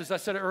 tests, as I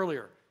said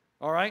earlier,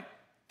 all right?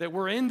 That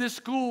we're in this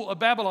school of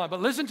Babylon.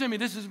 But listen to me,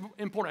 this is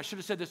important. I should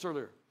have said this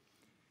earlier.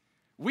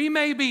 We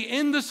may be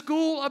in the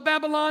school of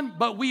Babylon,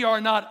 but we are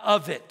not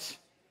of it.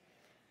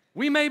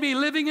 We may be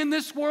living in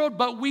this world,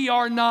 but we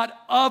are not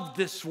of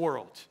this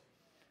world.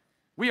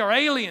 We are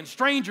aliens,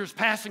 strangers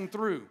passing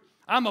through.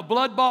 I'm a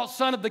blood-bought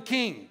son of the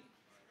King.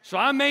 So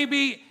I may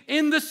be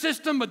in the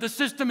system, but the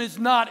system is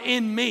not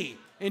in me,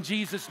 in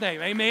Jesus'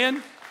 name.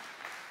 Amen?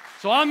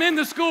 So I'm in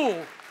the school.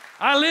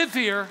 I live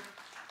here.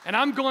 And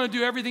I'm going to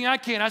do everything I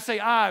can. I say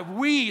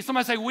we.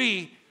 Somebody say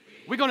we.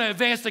 We're going to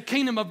advance the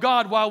kingdom of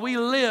God while we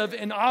live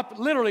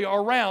literally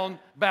around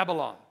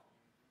Babylon.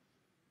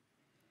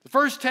 The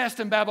first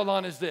test in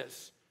Babylon is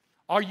this.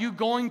 Are you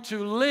going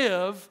to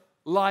live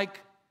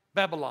like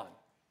Babylon?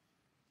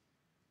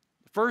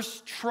 The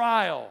first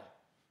trial,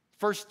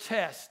 first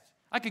test.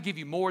 I could give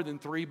you more than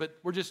 3, but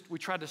we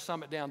tried to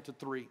sum it down to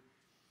 3.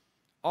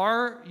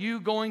 Are you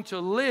going to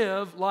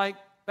live like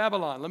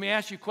Babylon? Let me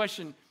ask you a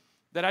question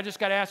that I just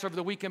got asked over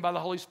the weekend by the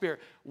Holy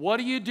Spirit. What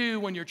do you do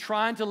when you're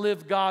trying to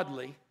live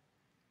godly,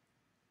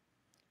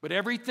 but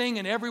everything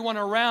and everyone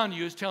around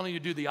you is telling you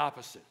to do the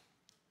opposite?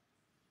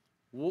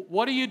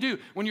 What do you do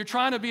when you're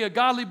trying to be a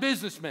godly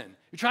businessman?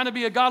 You're trying to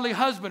be a godly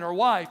husband or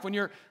wife. When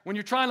you're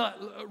trying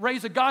to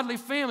raise a godly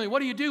family, what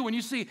do you do when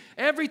you see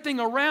everything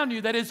around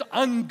you that is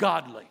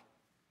ungodly?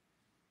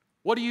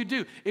 What do you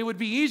do? It would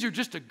be easier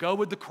just to go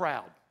with the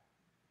crowd.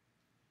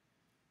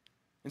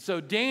 And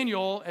so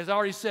Daniel, as I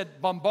already said,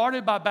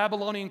 bombarded by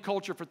Babylonian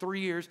culture for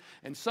 3 years.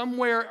 And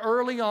somewhere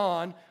early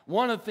on,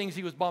 one of the things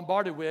he was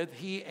bombarded with,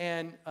 he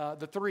and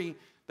the three,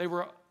 they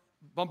were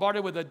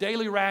bombarded with a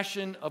daily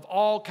ration of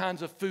all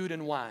kinds of food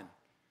and wine.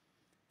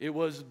 It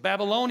was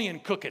Babylonian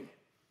cooking.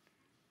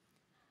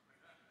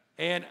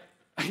 And,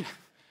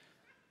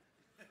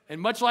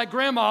 and much like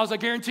grandma's, I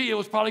guarantee you it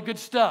was probably good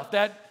stuff.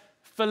 That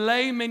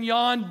filet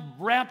mignon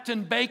wrapped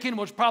in bacon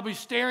was probably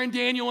staring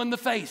Daniel in the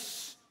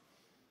face.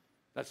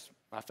 That's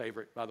my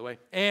favorite, by the way.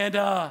 And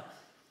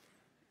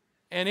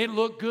it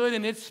looked good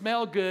and it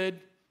smelled good,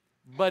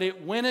 but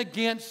it went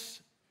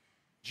against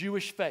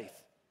Jewish faith.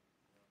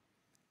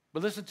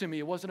 But listen to me,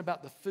 it wasn't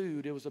about the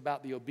food, it was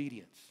about the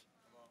obedience.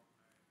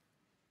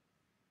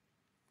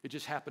 It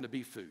just happened to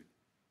be food.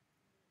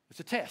 It's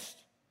a test.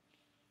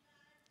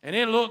 And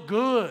it looked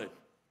good.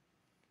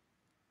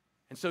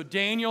 And so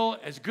Daniel,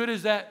 as good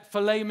as that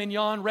filet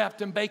mignon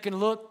wrapped in bacon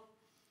looked,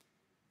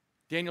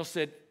 Daniel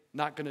said,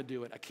 not going to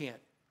do it. I can't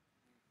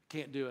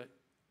do it.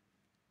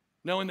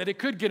 Knowing that it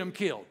could get him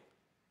killed.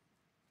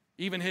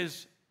 Even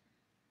his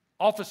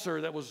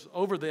officer that was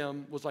over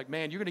them was like,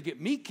 man, you're going to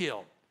get me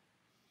killed.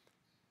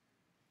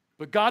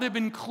 But God had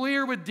been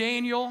clear with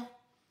Daniel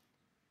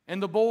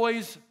and the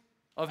boys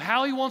of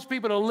how he wants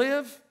people to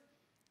live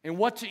and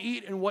what to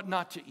eat and what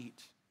not to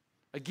eat.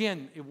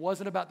 Again, it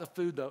wasn't about the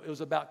food, though. It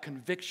was about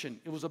conviction.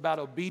 It was about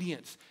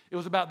obedience. It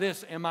was about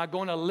this. Am I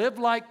going to live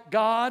like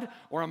God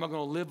or am I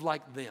going to live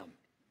like them?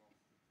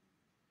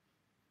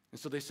 And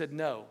so they said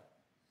no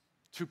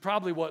to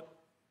probably what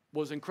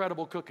was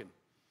incredible cooking.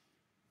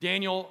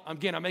 Daniel,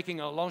 again, I'm making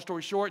a long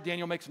story short.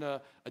 Daniel makes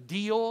a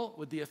deal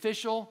with the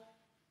official,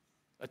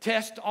 a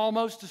test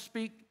almost to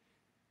speak,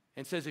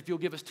 and says, if you'll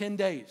give us 10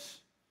 days,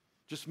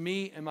 just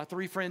me and my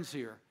 3 friends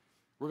here,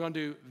 we're going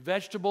to do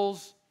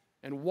vegetables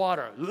and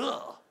water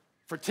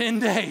for 10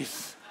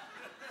 days.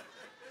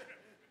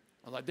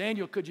 I was like,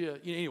 Daniel, could you,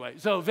 anyway.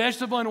 So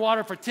vegetable and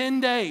water for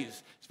 10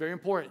 days. It's very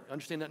important.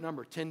 Understand that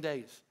number, 10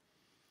 days.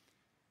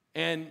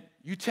 And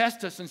you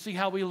test us and see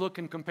how we look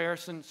in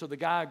comparison. So the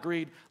guy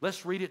agreed.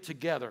 Let's read it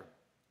together,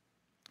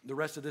 the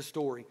rest of this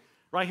story.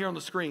 Right here on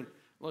the screen.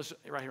 Right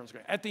here on the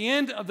screen. At the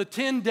end of the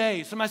 10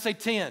 days, somebody say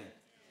 10.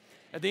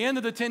 At the end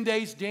of the 10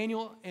 days,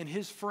 Daniel and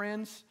his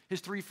friends, his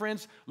 3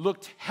 friends,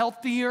 looked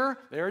healthier,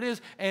 there it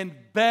is, and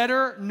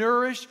better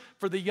nourished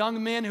for the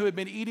young men who had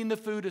been eating the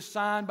food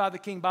assigned by the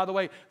king. By the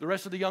way, the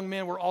rest of the young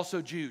men were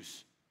also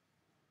Jews.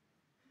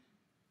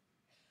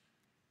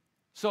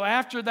 So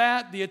after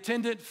that, the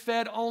attendant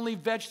fed only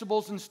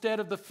vegetables instead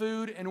of the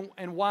food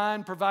and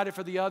wine provided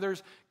for the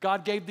others.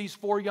 God gave these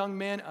 4 young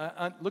men,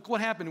 look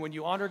what happened. When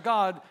you honor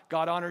God,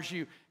 God honors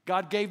you.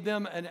 God gave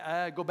them,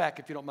 go back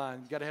if you don't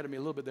mind, got ahead of me a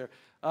little bit there.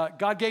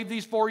 God gave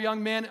these 4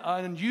 young men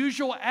an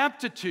unusual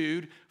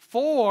aptitude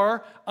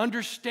for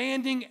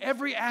understanding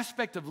every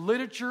aspect of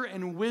literature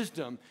and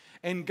wisdom.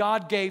 And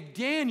God gave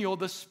Daniel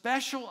the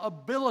special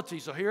ability,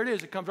 so here it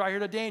is, it comes right here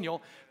to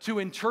Daniel, to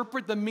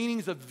interpret the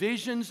meanings of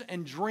visions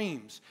and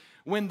dreams.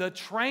 When the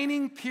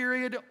training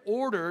period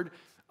ordered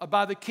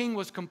by the king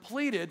was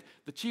completed,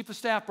 the chief of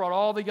staff brought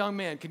all the young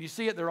men. Can you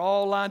see it? They're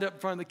all lined up in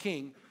front of the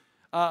king.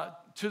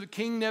 To the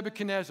king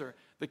Nebuchadnezzar.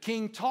 The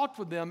king talked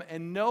with them,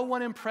 and no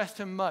one impressed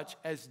him much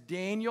as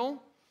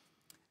Daniel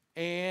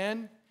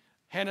and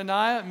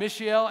Hananiah,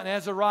 Mishael, and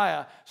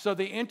Azariah. So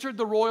they entered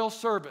the royal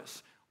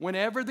service.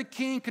 Whenever the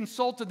king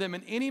consulted them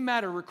in any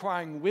matter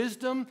requiring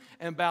wisdom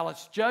and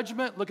balanced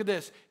judgment, look at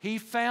this, he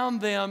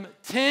found them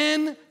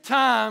 10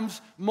 times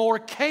more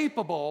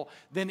capable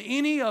than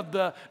any of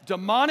the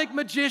demonic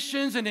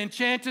magicians and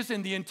enchanters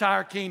in the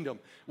entire kingdom.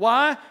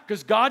 Why?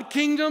 Because God's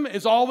kingdom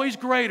is always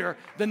greater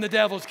than the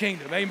devil's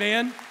kingdom.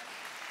 Amen?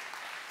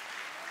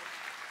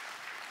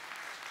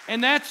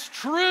 And that's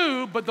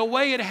true, but the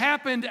way it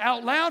happened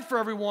out loud for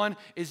everyone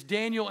is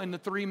Daniel and the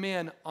 3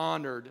 men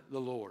honored the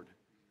Lord.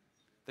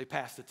 They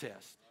passed the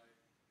test.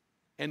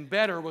 And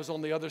better was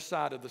on the other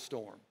side of the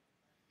storm.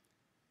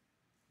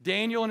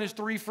 Daniel and his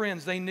 3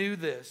 friends, they knew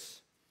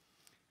this.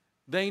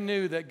 They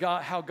knew that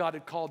God, how God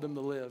had called them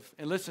to live.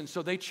 And listen,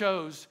 so they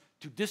chose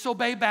to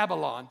disobey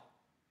Babylon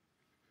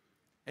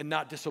and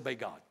not disobey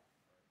God.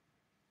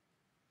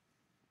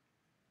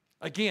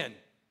 Again,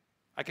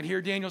 I can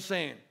hear Daniel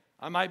saying,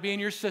 I might be in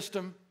your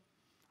system,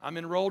 I'm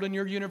enrolled in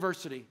your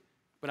university,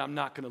 but I'm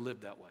not going to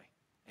live that way.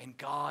 And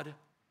God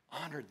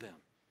honored them.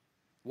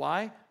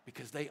 Why?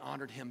 Because they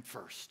honored him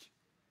first.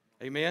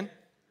 Amen?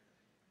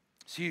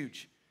 It's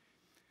huge.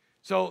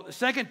 So the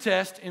second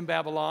test in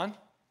Babylon,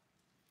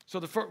 so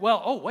the first,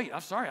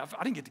 I'm sorry,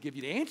 I didn't get to give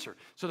you the answer.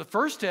 So the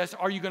first test,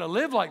 are you going to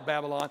live like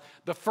Babylon?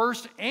 The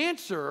first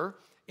answer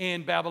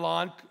in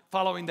Babylon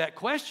following that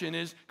question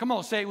is, come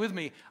on, say it with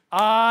me,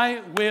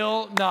 I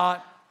will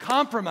not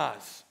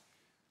compromise.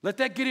 Let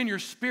that get in your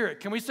spirit.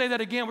 Can we say that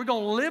again? We're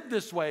going to live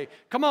this way.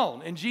 Come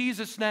on, in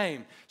Jesus'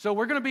 name. So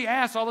we're going to be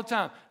asked all the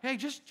time, hey,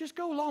 just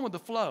go along with the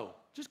flow.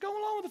 Just go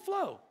along with the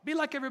flow. Be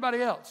like everybody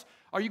else.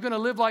 Are you going to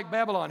live like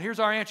Babylon? Here's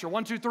our answer.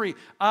 1, 2, 3.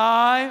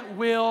 I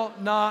will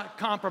not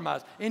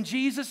compromise. In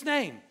Jesus'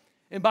 name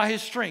and by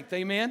his strength.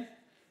 Amen?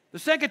 The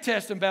second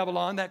test in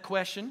Babylon, that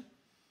question,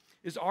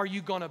 is are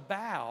you going to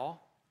bow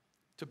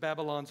to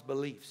Babylon's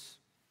beliefs?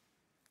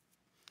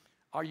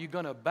 Are you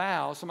going to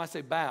bow? Somebody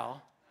say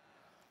bow.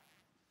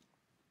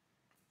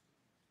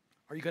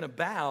 Are you going to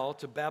bow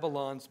to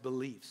Babylon's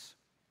beliefs?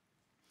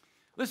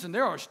 Listen,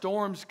 there are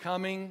storms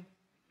coming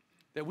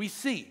that we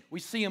see. We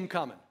see them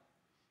coming,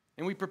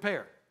 and we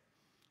prepare.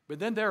 But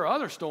then there are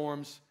other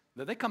storms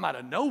that they come out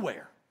of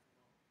nowhere.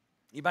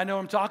 Anybody know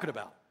what I'm talking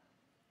about?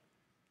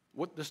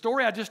 The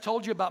story I just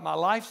told you about my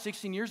life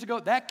 16 years ago,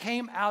 that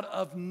came out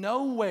of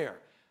nowhere.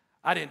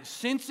 I didn't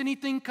sense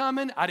anything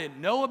coming. I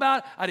didn't know about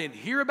it. I didn't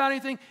hear about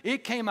anything.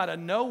 It came out of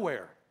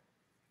nowhere.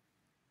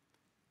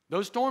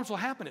 Those storms will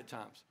happen at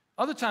times.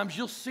 Other times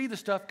you'll see the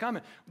stuff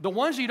coming. The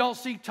ones you don't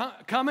see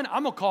coming,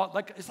 I'm going to call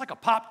it it's like a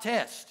pop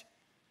test.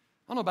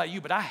 I don't know about you,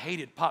 but I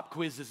hated pop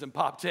quizzes and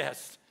pop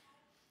tests.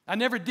 I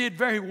never did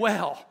very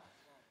well,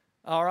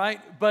 all right?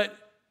 But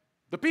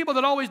the people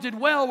that always did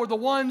well were the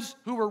ones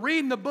who were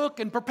reading the book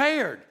and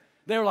prepared.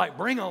 They were like,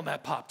 bring on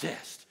that pop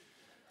test.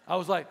 I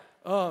was like,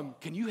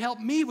 can you help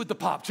me with the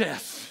pop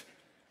test?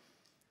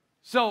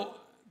 So,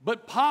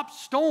 but pop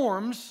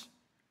storms,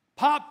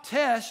 pop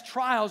test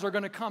trials are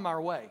going to come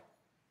our way.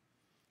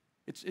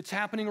 It's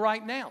happening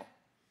right now.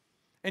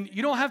 And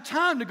you don't have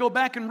time to go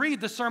back and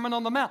read the Sermon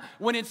on the Mount.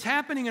 When it's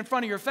happening in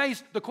front of your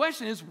face, the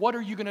question is, what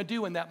are you going to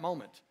do in that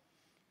moment?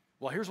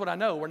 Well, here's what I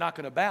know. We're not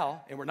going to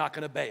bow and we're not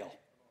going to bail.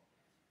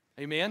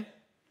 Amen?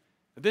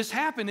 This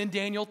happened in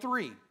Daniel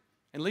 3.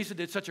 And Lisa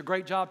did such a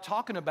great job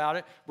talking about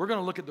it. We're going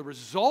to look at the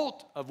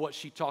result of what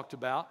she talked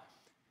about,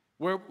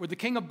 where the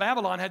king of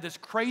Babylon had this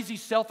crazy,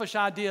 selfish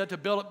idea to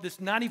build up this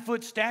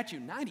 90-foot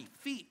statue,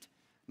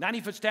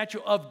 90-foot statue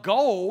of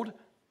gold.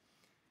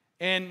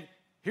 And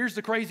here's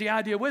the crazy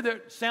idea with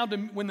it.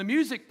 When the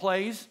music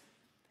plays,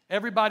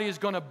 everybody is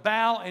going to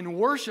bow and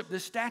worship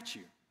this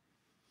statue.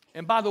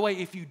 And by the way,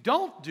 if you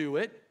don't do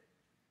it,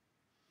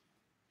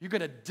 you're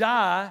going to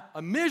die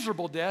a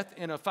miserable death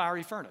in a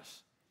fiery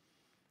furnace.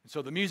 And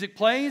so the music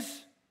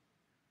plays,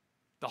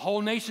 the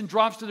whole nation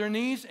drops to their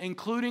knees,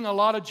 including a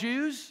lot of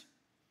Jews,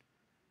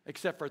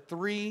 except for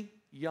 3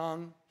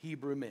 young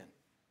Hebrew men,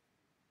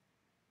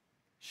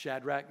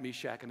 Shadrach,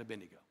 Meshach, and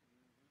Abednego.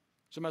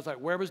 Somebody's like,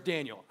 where was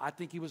Daniel? I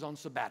think he was on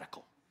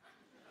sabbatical.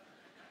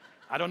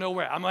 I don't know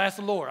where. I'm going to ask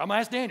the Lord. I'm going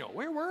to ask Daniel,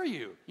 where were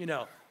you? You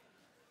know,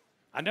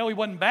 I know he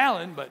wasn't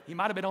bowing, but he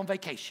might have been on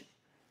vacation.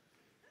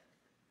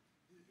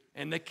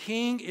 And the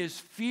king is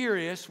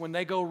furious when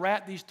they go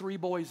rat these 3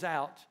 boys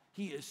out.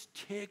 He is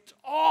ticked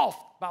off.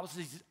 The Bible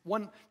says,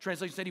 one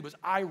translation said he was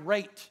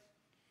irate.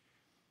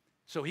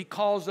 So he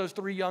calls those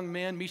 3 young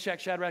men,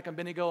 Meshach, Shadrach, and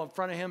Abednego, in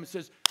front of him and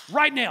says,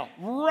 right now,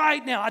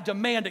 I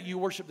demand that you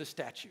worship this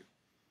statue.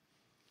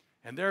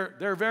 And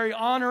they're very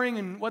honoring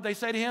in what they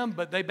say to him,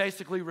 but they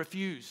basically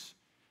refuse.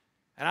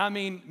 And I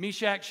mean,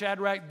 Meshach,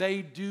 Shadrach,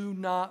 they do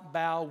not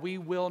bow. We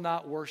will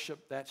not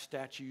worship that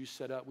statue you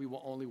set up. We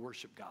will only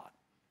worship God.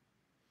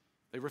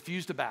 They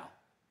refuse to bow,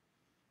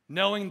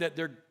 knowing that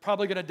they're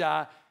probably going to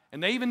die.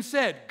 And they even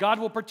said, God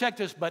will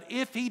protect us, but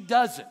if he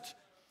doesn't,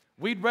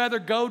 we'd rather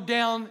go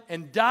down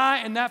and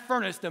die in that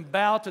furnace than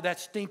bow to that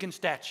stinking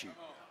statue.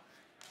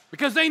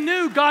 Because they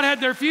knew God had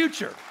their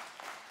future.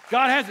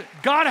 God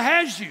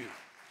has you.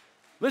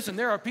 Listen,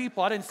 there are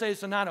people, I didn't say this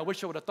tonight, I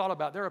wish I would have thought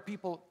about it. There are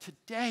people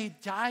today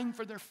dying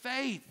for their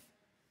faith.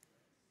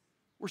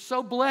 We're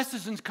so blessed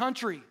as in this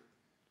country.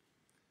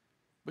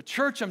 But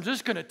church, I'm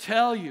just going to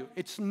tell you,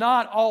 it's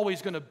not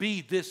always going to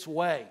be this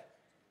way.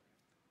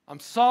 I'm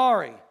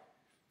sorry.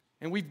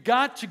 And we've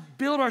got to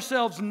build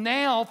ourselves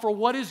now for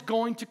what is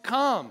going to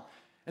come.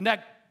 And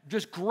that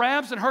just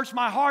grabs and hurts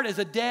my heart as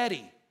a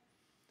daddy.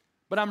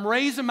 But I'm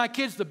raising my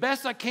kids the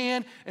best I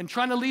can and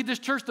trying to lead this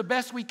church the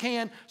best we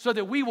can so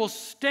that we will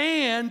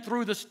stand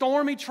through the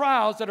stormy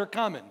trials that are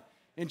coming.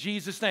 In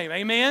Jesus' name,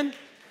 amen?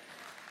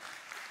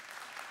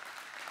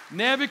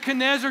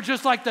 Nebuchadnezzar,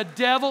 just like the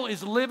devil,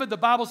 is livid. The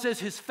Bible says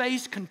his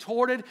face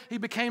contorted. He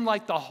became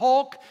like the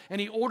Hulk,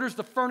 and he orders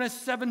the furnace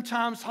 7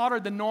 times hotter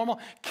than normal,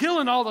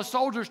 killing all the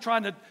soldiers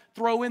trying to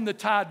throw in the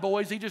tide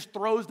boys. He just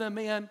throws them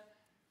in.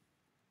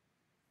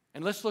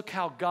 And let's look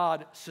how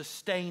God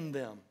sustained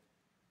them.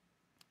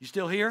 You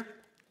still here? Amen.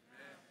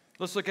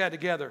 Let's look at it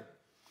together.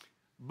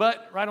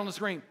 But, right on the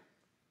screen,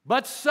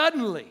 but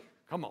suddenly,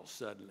 come on,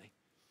 suddenly,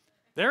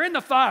 they're in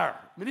the fire.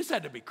 I mean, this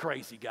had to be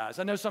crazy, guys.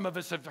 I know some of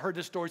us have heard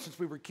this story since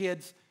we were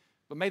kids,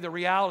 but may the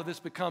reality of this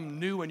become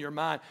new in your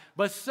mind.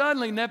 But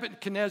suddenly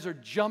Nebuchadnezzar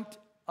jumped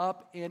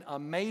up in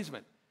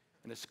amazement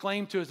and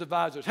exclaimed to his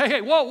advisors,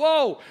 hey,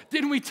 whoa,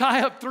 didn't we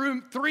tie up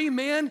 3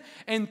 men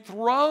and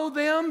throw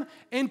them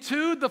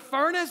into the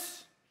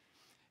furnace?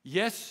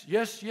 Yes,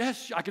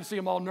 I can see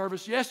them all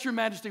nervous. Yes, Your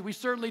Majesty, we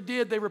certainly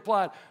did, they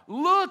replied.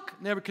 Look,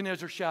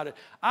 Nebuchadnezzar shouted,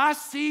 I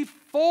see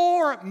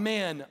 4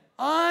 men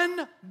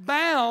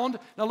unbound.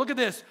 Now look at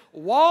this,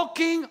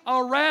 walking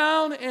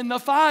around in the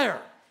fire.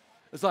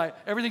 It's like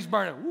everything's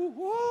burning.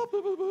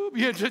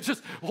 Yeah,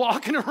 just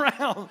walking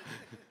around.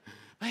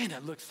 Man,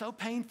 that looks so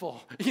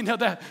painful. You know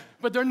that,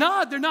 but they're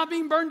not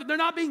being burned, they're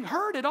not being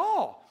hurt at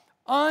all.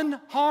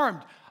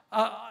 Unharmed.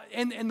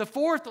 And the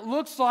fourth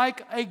looks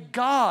like a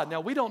god.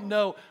 Now, we don't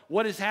know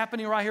what is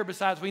happening right here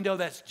besides we know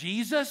that's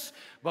Jesus,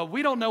 but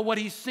we don't know what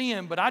he's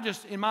seeing. But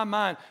in my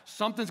mind,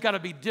 something's got to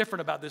be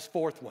different about this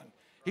fourth one.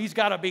 He's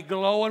got to be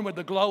glowing with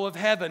the glow of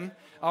heaven,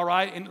 all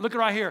right? And look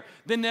right here.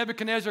 Then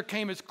Nebuchadnezzar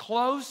came as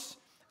close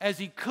as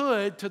he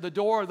could to the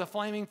door of the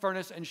flaming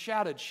furnace and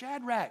shouted,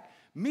 Shadrach,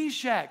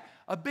 Meshach,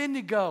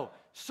 Abednego,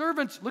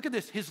 servants, look at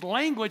this. His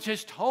language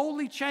has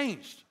totally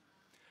changed.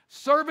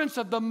 Servants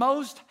of the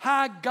Most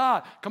High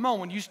God. Come on,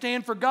 when you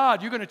stand for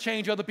God, you're going to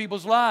change other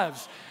people's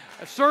lives.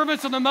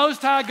 Servants of the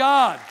Most High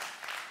God.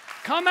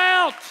 Come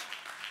out.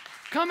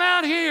 Come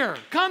out here.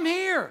 Come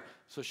here.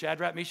 So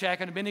Shadrach, Meshach,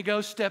 and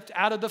Abednego stepped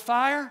out of the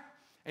fire,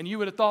 and you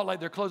would have thought like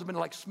their clothes have been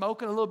like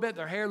smoking a little bit,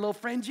 their hair a little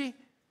fringy.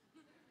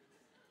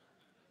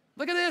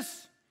 Look at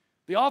this.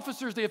 The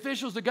officers, the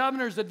officials, the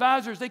governors, the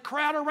advisors, they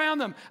crowd around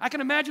them. I can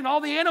imagine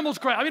all the animals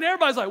crowd. I mean,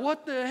 everybody's like,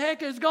 what the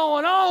heck is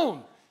going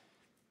on?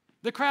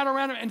 The crowd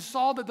around them and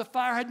saw that the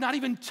fire had not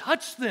even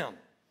touched them.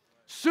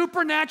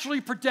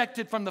 Supernaturally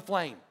protected from the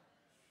flame.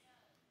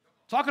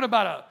 Talking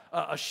about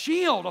a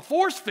shield, a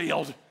force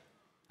field.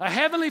 A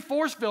heavenly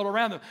force field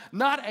around them.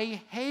 Not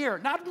a hair,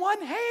 not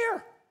one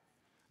hair.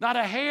 Not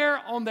a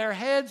hair on their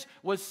heads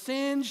was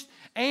singed,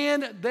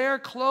 and their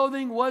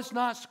clothing was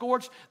not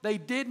scorched. They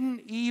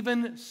didn't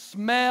even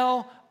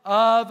smell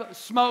of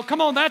smoke.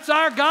 Come on, that's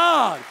our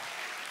God.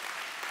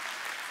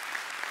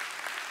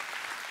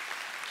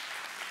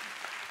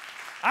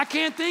 I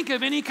can't think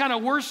of any kind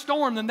of worse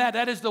storm than that.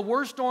 That is the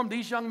worst storm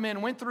these young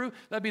men went through.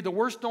 That'd be the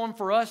worst storm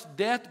for us,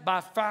 death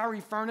by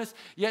fiery furnace.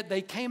 Yet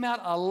they came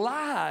out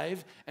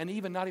alive and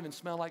not even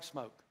smell like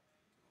smoke.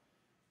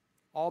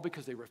 All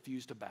because they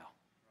refused to bow.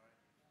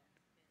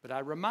 But I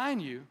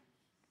remind you,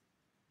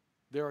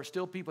 there are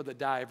still people that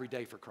die every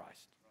day for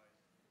Christ.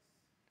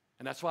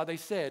 And that's why they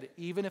said,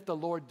 even if the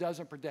Lord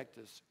doesn't protect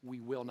us, we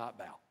will not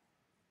bow.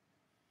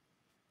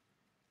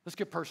 Let's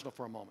get personal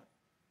for a moment.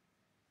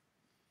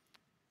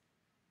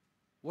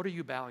 What are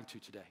you bowing to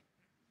today?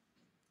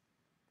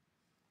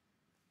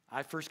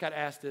 I first got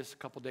asked this a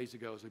couple days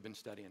ago as we've been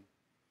studying.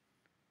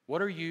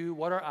 What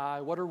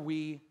are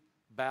we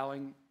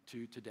bowing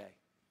to today?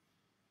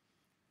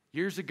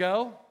 Years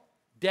ago,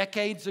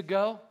 decades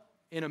ago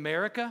in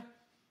America,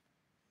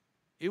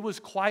 it was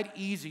quite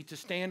easy to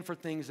stand for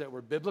things that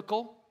were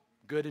biblical,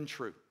 good, and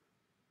true.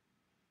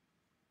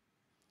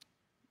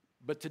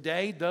 But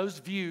today, those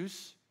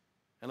views,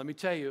 and let me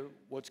tell you,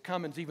 what's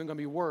coming is even going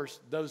to be worse.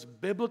 Those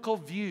biblical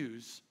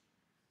views,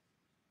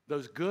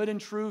 those good and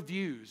true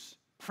views,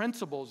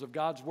 principles of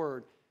God's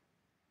Word,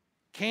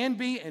 can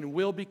be and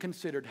will be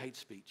considered hate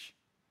speech.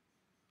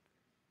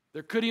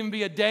 There could even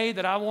be a day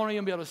that I won't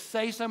even be able to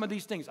say some of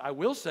these things. I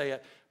will say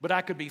it, but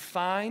I could be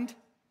fined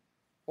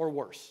or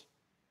worse.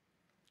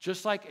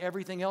 Just like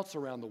everything else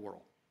around the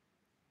world.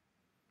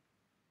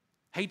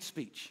 Hate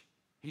speech,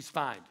 he's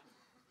fined.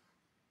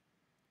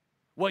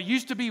 What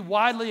used to be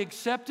widely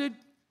accepted,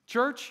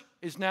 church,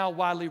 is now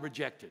widely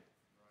rejected.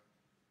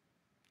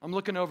 I'm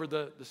looking over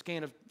the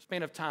span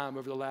of time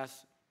over the last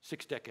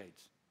 6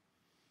 decades.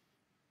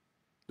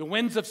 The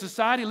winds of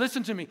society,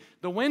 listen to me,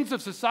 the winds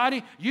of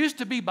society used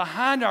to be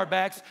behind our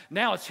backs,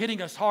 now it's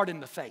hitting us hard in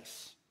the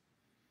face.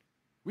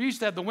 We used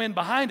to have the wind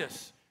behind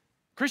us.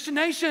 Christian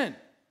nation,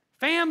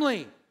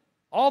 family,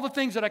 all the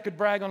things that I could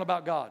brag on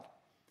about God.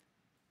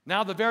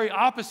 Now the very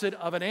opposite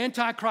of an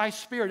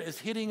antichrist spirit is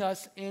hitting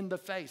us in the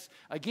face.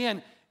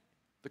 Again,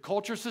 the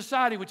culture of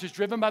society, which is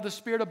driven by the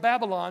spirit of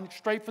Babylon,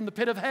 straight from the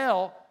pit of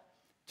hell,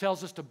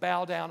 tells us to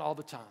bow down all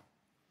the time.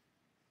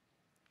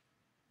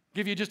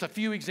 Give you just a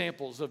few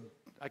examples of,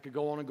 I could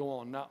go on and go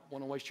on, not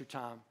want to waste your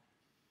time.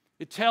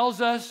 It tells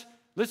us,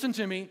 listen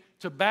to me,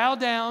 to bow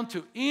down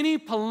to any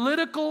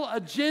political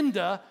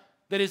agenda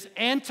that is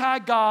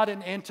anti-God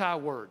and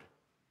anti-word.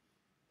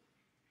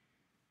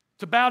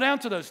 To bow down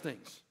to those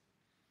things.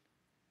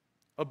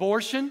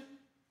 Abortion,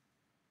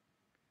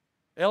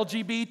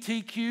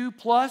 LGBTQ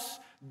plus,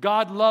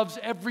 God loves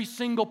every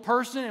single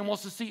person and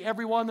wants to see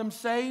every one of them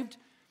saved.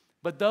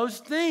 But those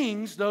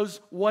things,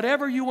 those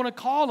whatever you want to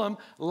call them,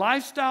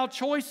 lifestyle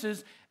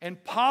choices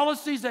and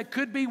policies that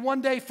could be one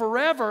day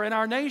forever in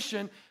our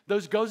nation,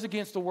 those goes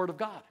against the Word of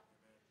God.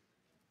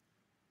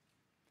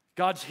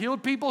 God's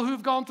healed people who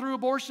have gone through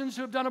abortions,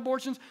 who have done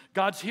abortions.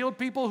 God's healed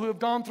people who have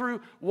gone through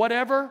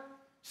whatever,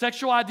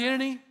 sexual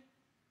identity,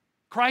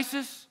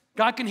 crisis.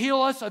 God can heal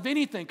us of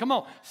anything. Come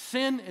on.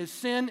 Sin is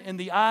sin in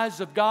the eyes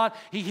of God.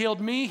 He healed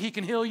me. He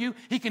can heal you.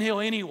 He can heal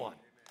anyone.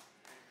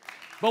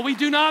 But we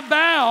do not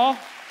bow.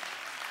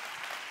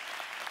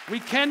 We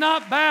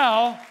cannot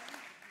bow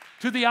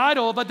to the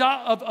idol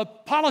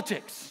of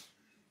politics.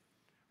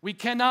 We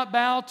cannot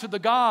bow to the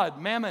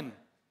god, mammon,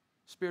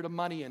 spirit of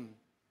money and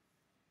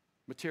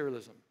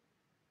materialism.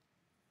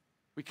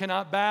 We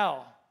cannot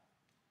bow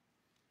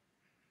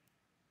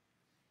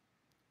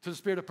to the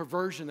spirit of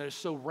perversion that is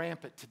so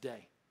rampant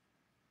today.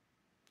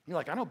 You're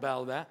like, I don't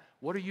bow to that.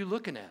 What are you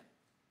looking at?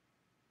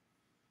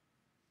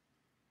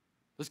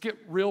 Let's get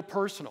real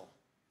personal.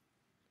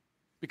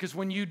 Because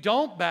when you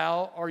don't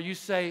bow or you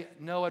say,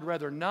 no, I'd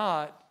rather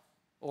not,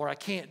 or I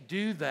can't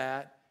do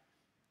that,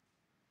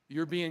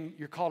 you're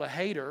called a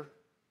hater.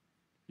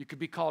 You could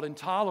be called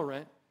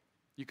intolerant.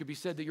 You could be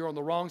said that you're on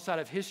the wrong side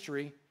of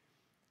history,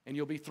 and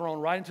you'll be thrown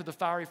right into the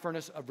fiery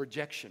furnace of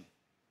rejection.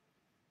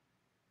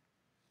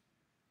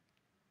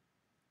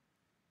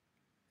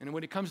 And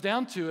when it comes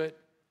down to it,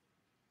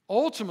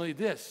 ultimately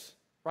this,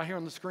 right here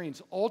on the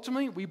screens,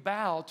 ultimately we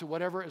bow to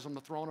whatever is on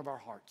the throne of our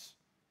hearts.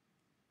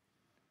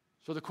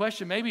 So the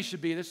question maybe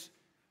should be this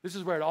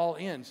is where it all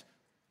ends.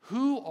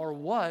 Who or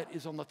what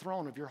is on the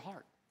throne of your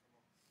heart?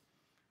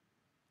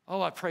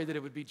 Oh, I pray that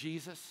it would be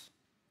Jesus.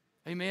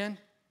 Amen?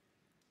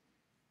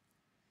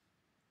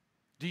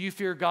 Do you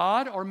fear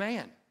God or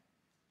man?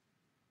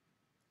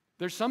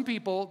 There's some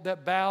people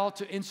that bow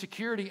to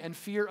insecurity and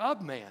fear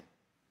of man.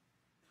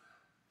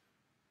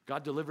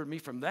 God delivered me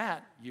from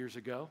that years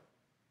ago.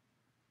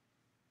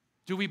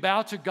 Do we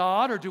bow to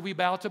God or do we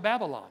bow to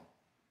Babylon?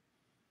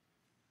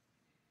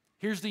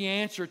 Here's the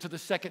answer to the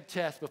second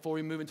test before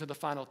we move into the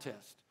final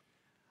test.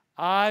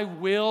 I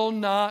will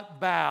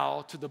not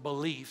bow to the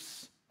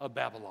beliefs of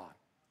Babylon.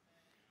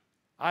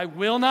 I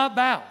will not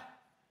bow.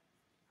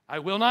 I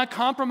will not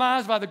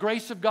compromise by the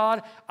grace of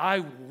God. I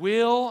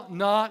will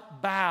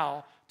not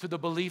bow to the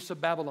beliefs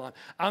of Babylon.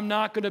 I'm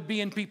not going to be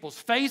in people's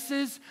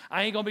faces.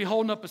 I ain't going to be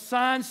holding up a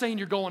sign saying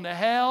you're going to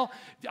hell.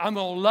 I'm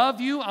going to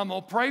love you. I'm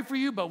going to pray for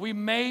you, but we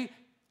may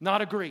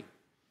not agree.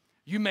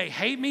 You may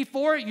hate me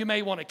for it. You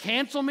may want to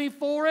cancel me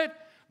for it,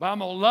 but I'm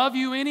going to love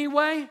you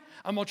anyway.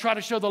 I'm going to try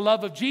to show the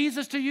love of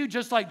Jesus to you,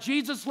 just like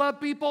Jesus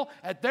loved people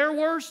at their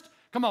worst.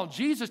 Come on,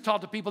 Jesus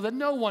talked to people that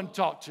no one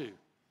talked to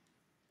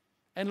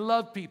and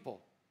loved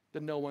people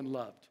that no one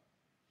loved.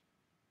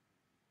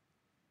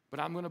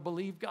 But I'm going to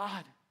believe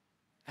God,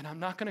 and I'm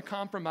not going to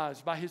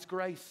compromise by His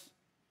grace,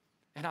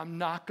 and I'm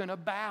not going to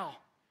bow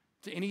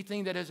to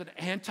anything that has an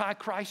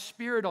antichrist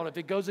spirit on it. If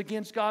it goes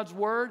against God's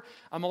word,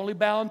 I'm only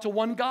bowing to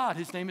one God.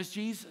 His name is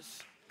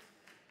Jesus.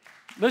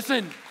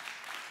 Listen,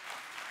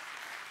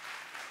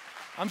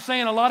 I'm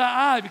saying a lot of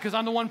I because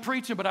I'm the one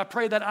preaching, but I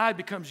pray that I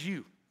becomes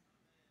you.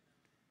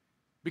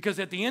 Because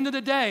at the end of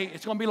the day,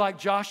 it's going to be like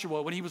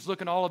Joshua when he was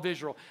looking at all of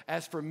Israel.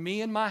 As for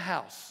me and my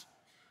house,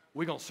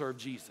 we're going to serve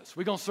Jesus.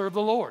 We're going to serve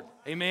the Lord.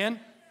 Amen?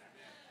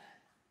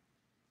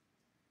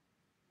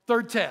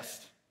 Third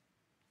test.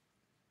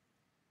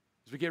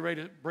 As we get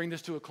ready to bring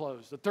this to a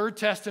close. The third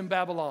test in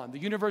Babylon, the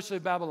University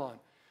of Babylon.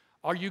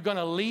 Are you going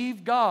to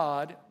leave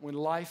God when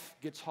life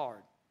gets hard?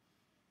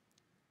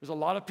 There's a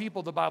lot of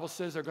people, the Bible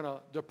says, are going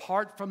to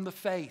depart from the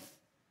faith.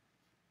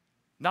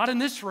 Not in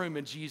this room,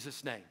 in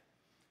Jesus' name.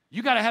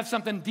 You got to have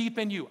something deep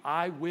in you.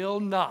 I will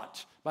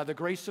not, by the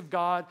grace of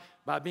God,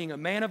 by being a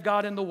man of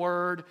God in the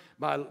Word,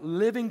 by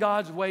living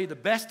God's way the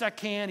best I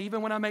can,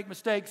 even when I make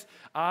mistakes,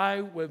 I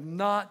will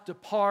not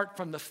depart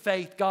from the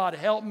faith. God,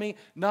 help me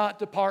not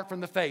depart from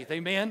the faith.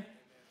 Amen?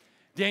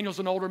 Daniel's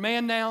an older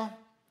man now.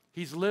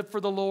 He's lived for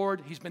the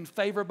Lord. He's been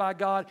favored by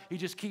God. He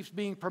just keeps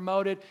being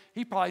promoted.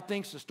 He probably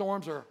thinks the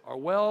storms are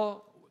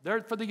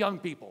they're for the young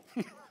people.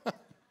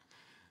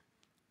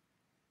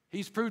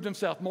 He's proved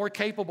himself more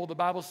capable, the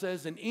Bible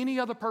says, than any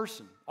other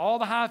person. All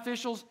the high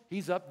officials,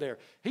 he's up there.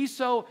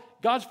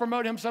 God's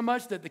promoted him so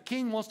much that the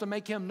king wants to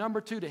make him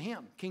number 2 to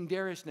him. King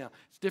Darius now.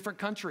 It's a different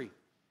country,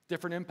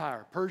 different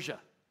empire, Persia.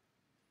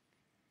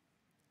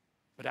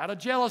 But out of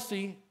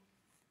jealousy,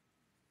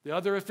 the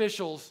other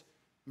officials,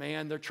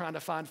 man, they're trying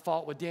to find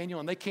fault with Daniel,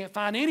 and they can't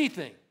find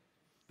anything.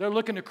 They're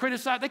looking to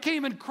criticize. They can't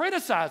even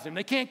criticize him.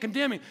 They can't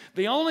condemn him.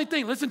 The only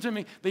thing, listen to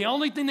me, the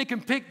only thing they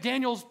can pick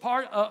Daniel's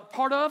part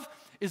of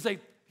is they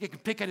can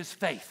pick at his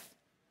faith.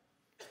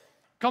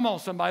 Come on,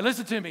 somebody,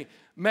 listen to me.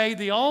 May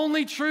the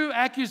only true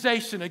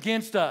accusation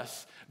against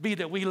us be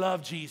that we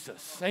love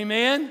Jesus.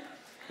 Amen?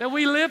 That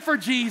we live for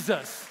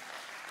Jesus.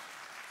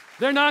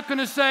 They're not going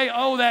to say,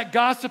 oh, that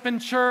gossiping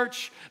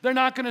church. They're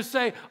not going to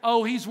say,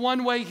 oh, he's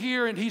one way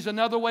here and he's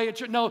another way at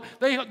church. No,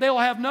 they'll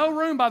have no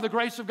room by the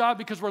grace of God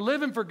because we're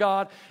living for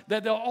God.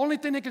 That the only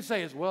thing they can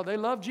say is, well, they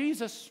love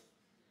Jesus.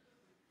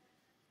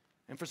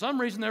 And for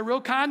some reason, they're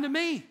real kind to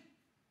me.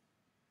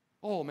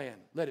 Oh, man,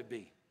 let it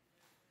be.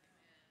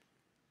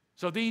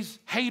 So these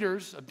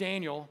haters of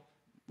Daniel,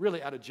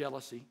 really out of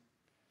jealousy,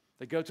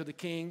 they go to the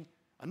king.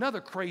 Another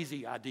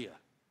crazy idea.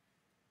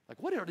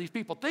 Like, what are these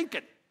people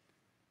thinking?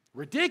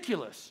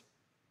 Ridiculous.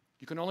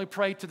 You can only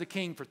pray to the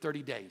king for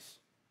 30 days.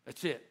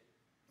 That's it.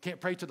 You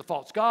can't pray to the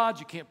false gods.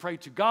 You can't pray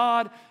to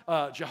God,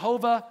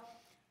 Jehovah.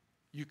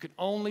 You can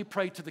only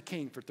pray to the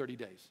king for 30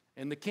 days.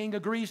 And the king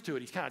agrees to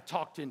it. He's kind of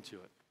talked into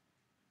it.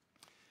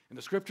 And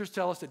the scriptures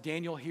tell us that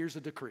Daniel hears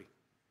the decree.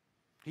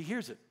 He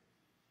hears it.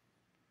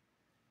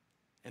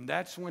 And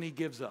that's when he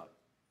gives up.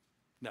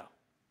 No.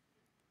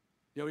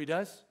 You know what he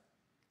does?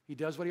 He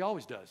does what he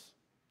always does.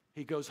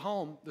 He goes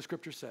home, the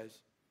scripture says,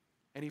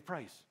 and he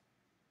prays.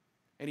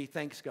 And he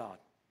thanks God.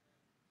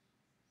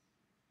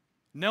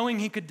 Knowing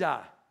he could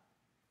die.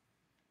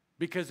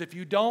 Because if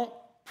you don't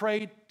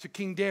pray to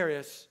King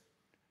Darius,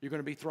 you're going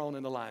to be thrown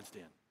in the lion's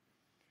den.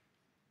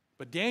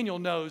 But Daniel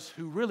knows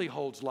who really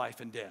holds life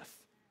and death.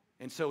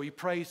 And so he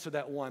prays to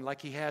that one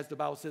like he has, the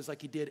Bible says,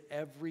 like he did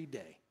every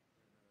day.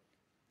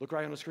 Look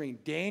right on the screen.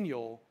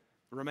 Daniel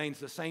remains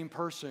the same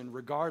person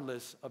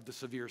regardless of the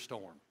severe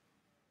storm.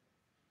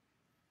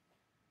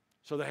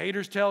 So the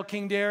haters tell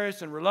King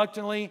Darius, and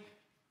reluctantly,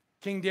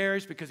 King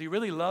Darius, because he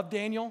really loved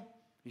Daniel,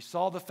 he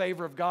saw the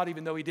favor of God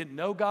even though he didn't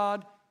know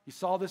God. He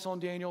saw this on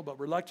Daniel, but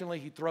reluctantly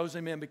he throws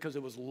him in because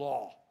it was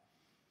law.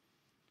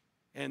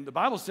 And the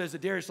Bible says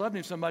that Darius loved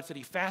him so much that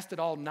he fasted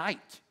all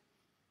night,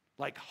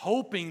 like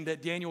hoping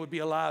that Daniel would be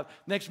alive.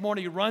 Next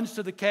morning he runs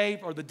to the cave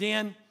or the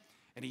den,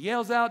 and he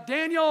yells out,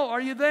 "Daniel,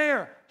 are you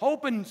there?"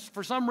 Hoping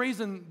for some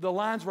reason the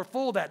lines were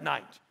full that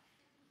night.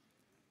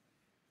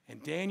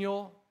 And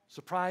Daniel,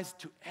 surprised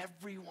to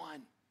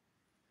everyone.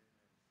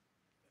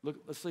 Look,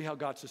 let's see how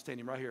God sustained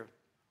him right here.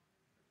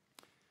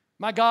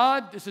 My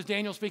God, this is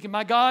Daniel speaking,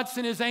 my God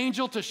sent his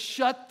angel to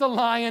shut the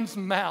lion's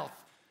mouth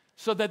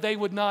so that they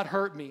would not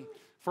hurt me.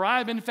 For I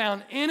have been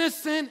found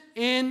innocent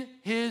in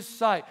his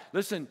sight.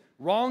 Listen,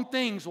 wrong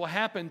things will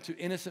happen to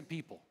innocent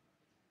people.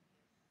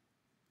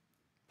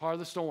 Part of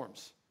the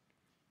storms.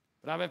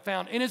 But I've been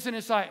found innocent in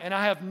his sight, and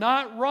I have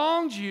not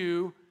wronged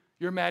you,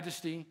 your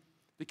majesty.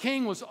 The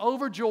king was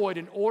overjoyed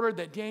and ordered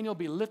that Daniel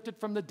be lifted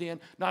from the den.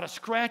 Not a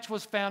scratch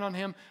was found on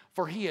him,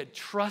 for he had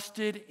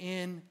trusted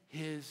in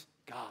his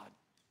God.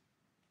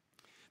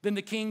 Then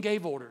the king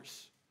gave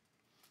orders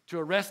to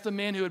arrest the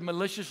men who had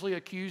maliciously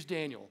accused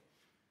Daniel.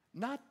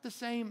 Not the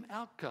same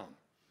outcome.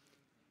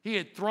 He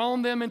had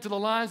thrown them into the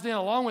lion's den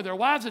along with their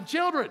wives and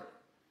children.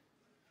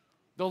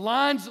 The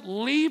lions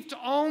leaped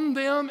on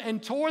them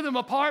and tore them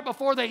apart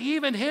before they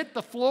even hit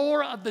the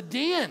floor of the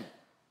den.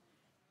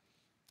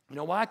 You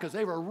know why? Because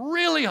they were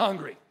really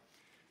hungry.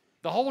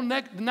 The whole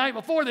the night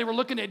before, they were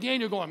looking at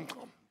Daniel going,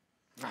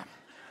 but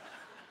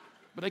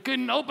they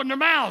couldn't open their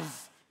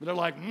mouths. But they're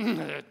like,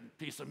 that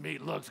piece of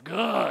meat looks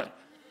good.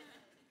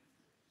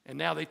 And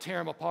now they tear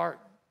them apart.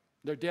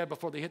 They're dead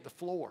before they hit the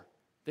floor.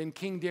 Then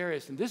King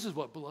Darius, and this is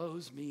what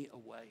blows me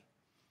away,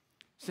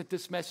 sent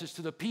this message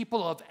to the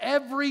people of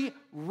every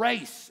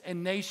race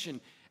and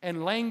nation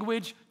and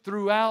language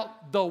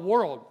throughout the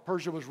world.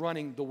 Persia was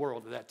running the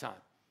world at that time.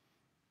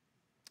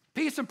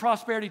 Peace and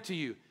prosperity to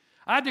you.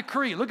 I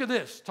decree, look at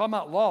this, talking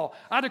about law.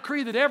 I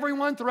decree that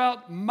everyone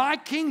throughout my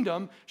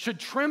kingdom should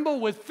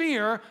tremble with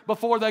fear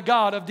before the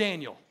God of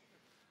Daniel.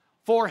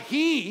 For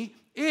he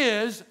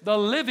is the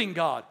living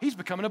God. He's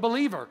becoming a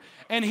believer.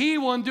 And he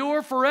will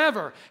endure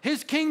forever.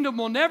 His kingdom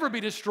will never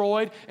be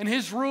destroyed, and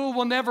his rule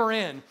will never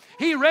end.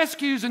 He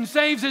rescues and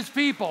saves his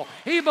people.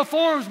 He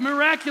performs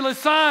miraculous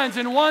signs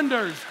and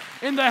wonders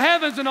in the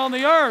heavens and on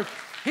the earth.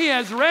 He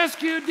has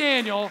rescued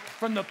Daniel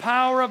from the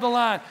power of the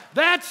lion.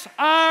 That's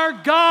our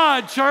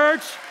God,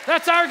 church.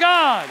 That's our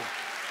God.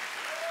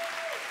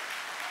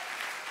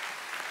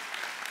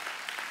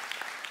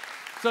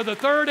 So the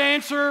third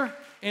answer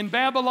in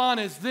Babylon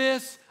is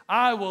this: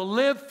 I will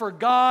live for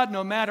God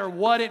no matter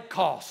what it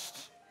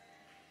costs.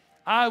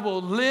 I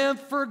will live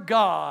for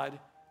God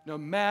no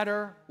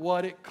matter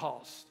what it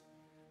costs.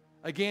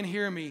 Again,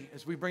 hear me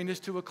as we bring this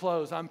to a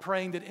close. I'm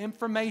praying that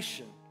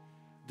information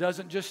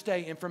doesn't just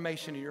stay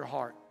information in your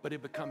heart, but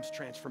it becomes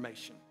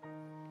transformation.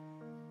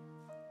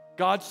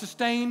 God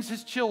sustains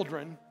his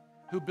children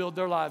who build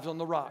their lives on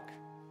the rock.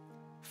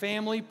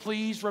 Family,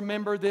 please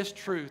remember this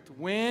truth.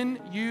 When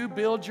you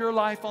build your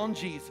life on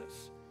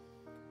Jesus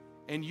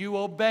and you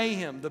obey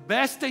him the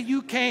best that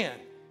you can,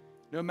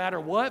 no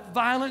matter what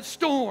violent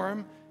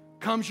storm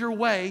comes your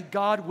way,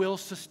 God will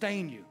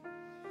sustain you.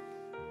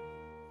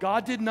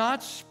 God did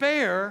not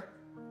spare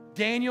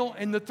Daniel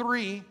and the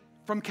three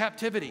from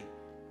captivity.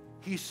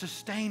 He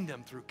sustained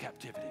them through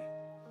captivity.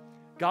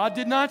 God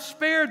did not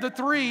spare the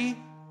three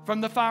from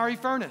the fiery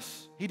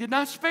furnace. He did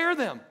not spare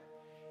them.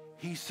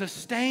 He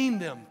sustained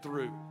them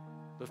through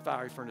the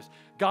fiery furnace.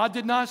 God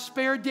did not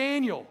spare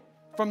Daniel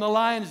from the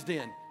lion's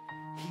den.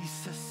 He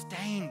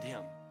sustained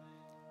him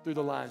through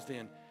the lion's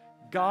den.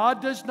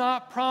 God does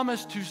not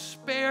promise to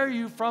spare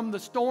you from the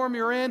storm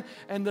you're in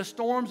and the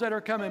storms that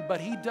are coming,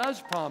 but he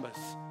does promise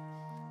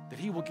that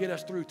he will get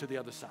us through to the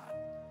other side,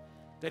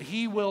 that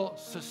he will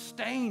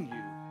sustain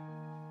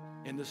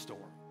you in the storm.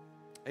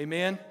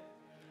 Amen.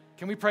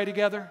 Can we pray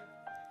together?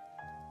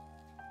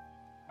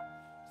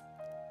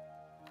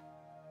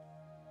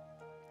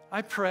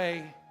 I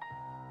pray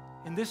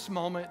in this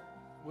moment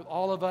with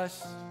all of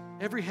us,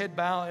 every head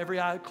bowed,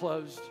 every eye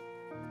closed.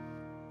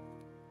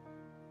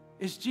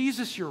 Is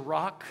Jesus your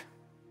rock?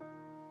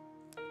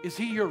 Is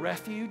he your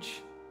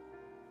refuge?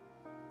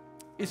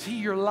 Is he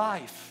your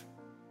life?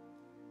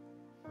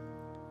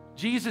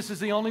 Jesus is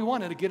the only one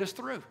that'll get us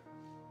through.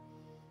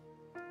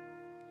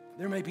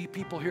 There may be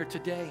people here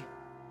today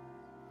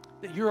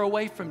that you're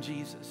away from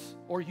Jesus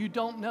or you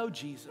don't know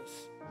Jesus.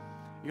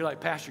 You're like,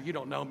 Pastor, you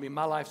don't know me.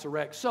 My life's a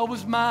wreck. So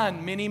was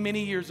mine many,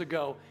 many years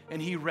ago,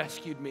 and he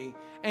rescued me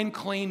and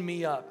cleaned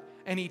me up,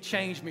 and he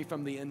changed me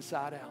from the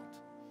inside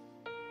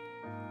out.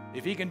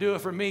 If he can do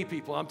it for me,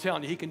 people, I'm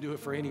telling you, he can do it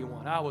for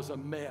anyone. I was a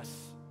mess.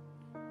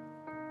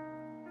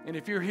 And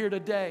if you're here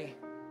today,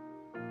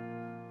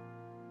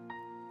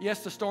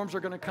 yes, the storms are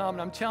going to come,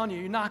 and I'm telling you,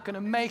 you're not going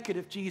to make it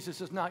if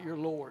Jesus is not your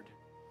Lord.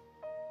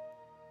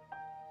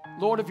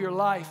 Lord of your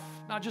life.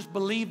 Not just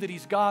believe that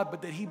He's God,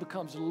 but that He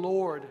becomes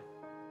Lord,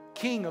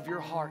 King of your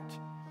heart.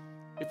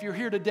 If you're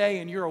here today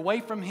and you're away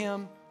from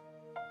Him,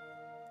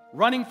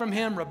 running from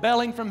Him,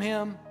 rebelling from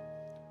Him,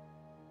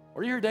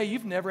 or you're here today,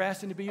 you've never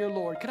asked Him to be your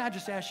Lord, could I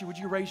just ask you, would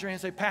you raise your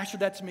hand and say, Pastor,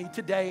 that's me.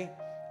 Today,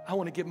 I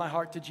want to give my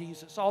heart to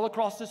Jesus. All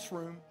across this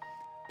room,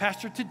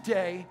 Pastor,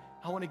 today,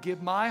 I want to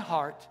give my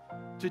heart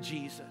to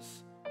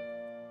Jesus.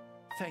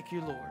 Thank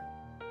you, Lord.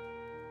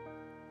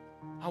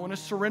 I want to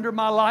surrender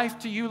my life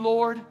to you,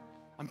 Lord.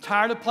 I'm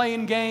tired of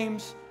playing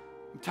games.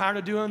 I'm tired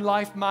of doing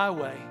life my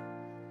way.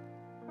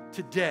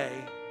 Today,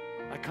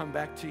 I come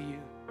back to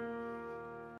you.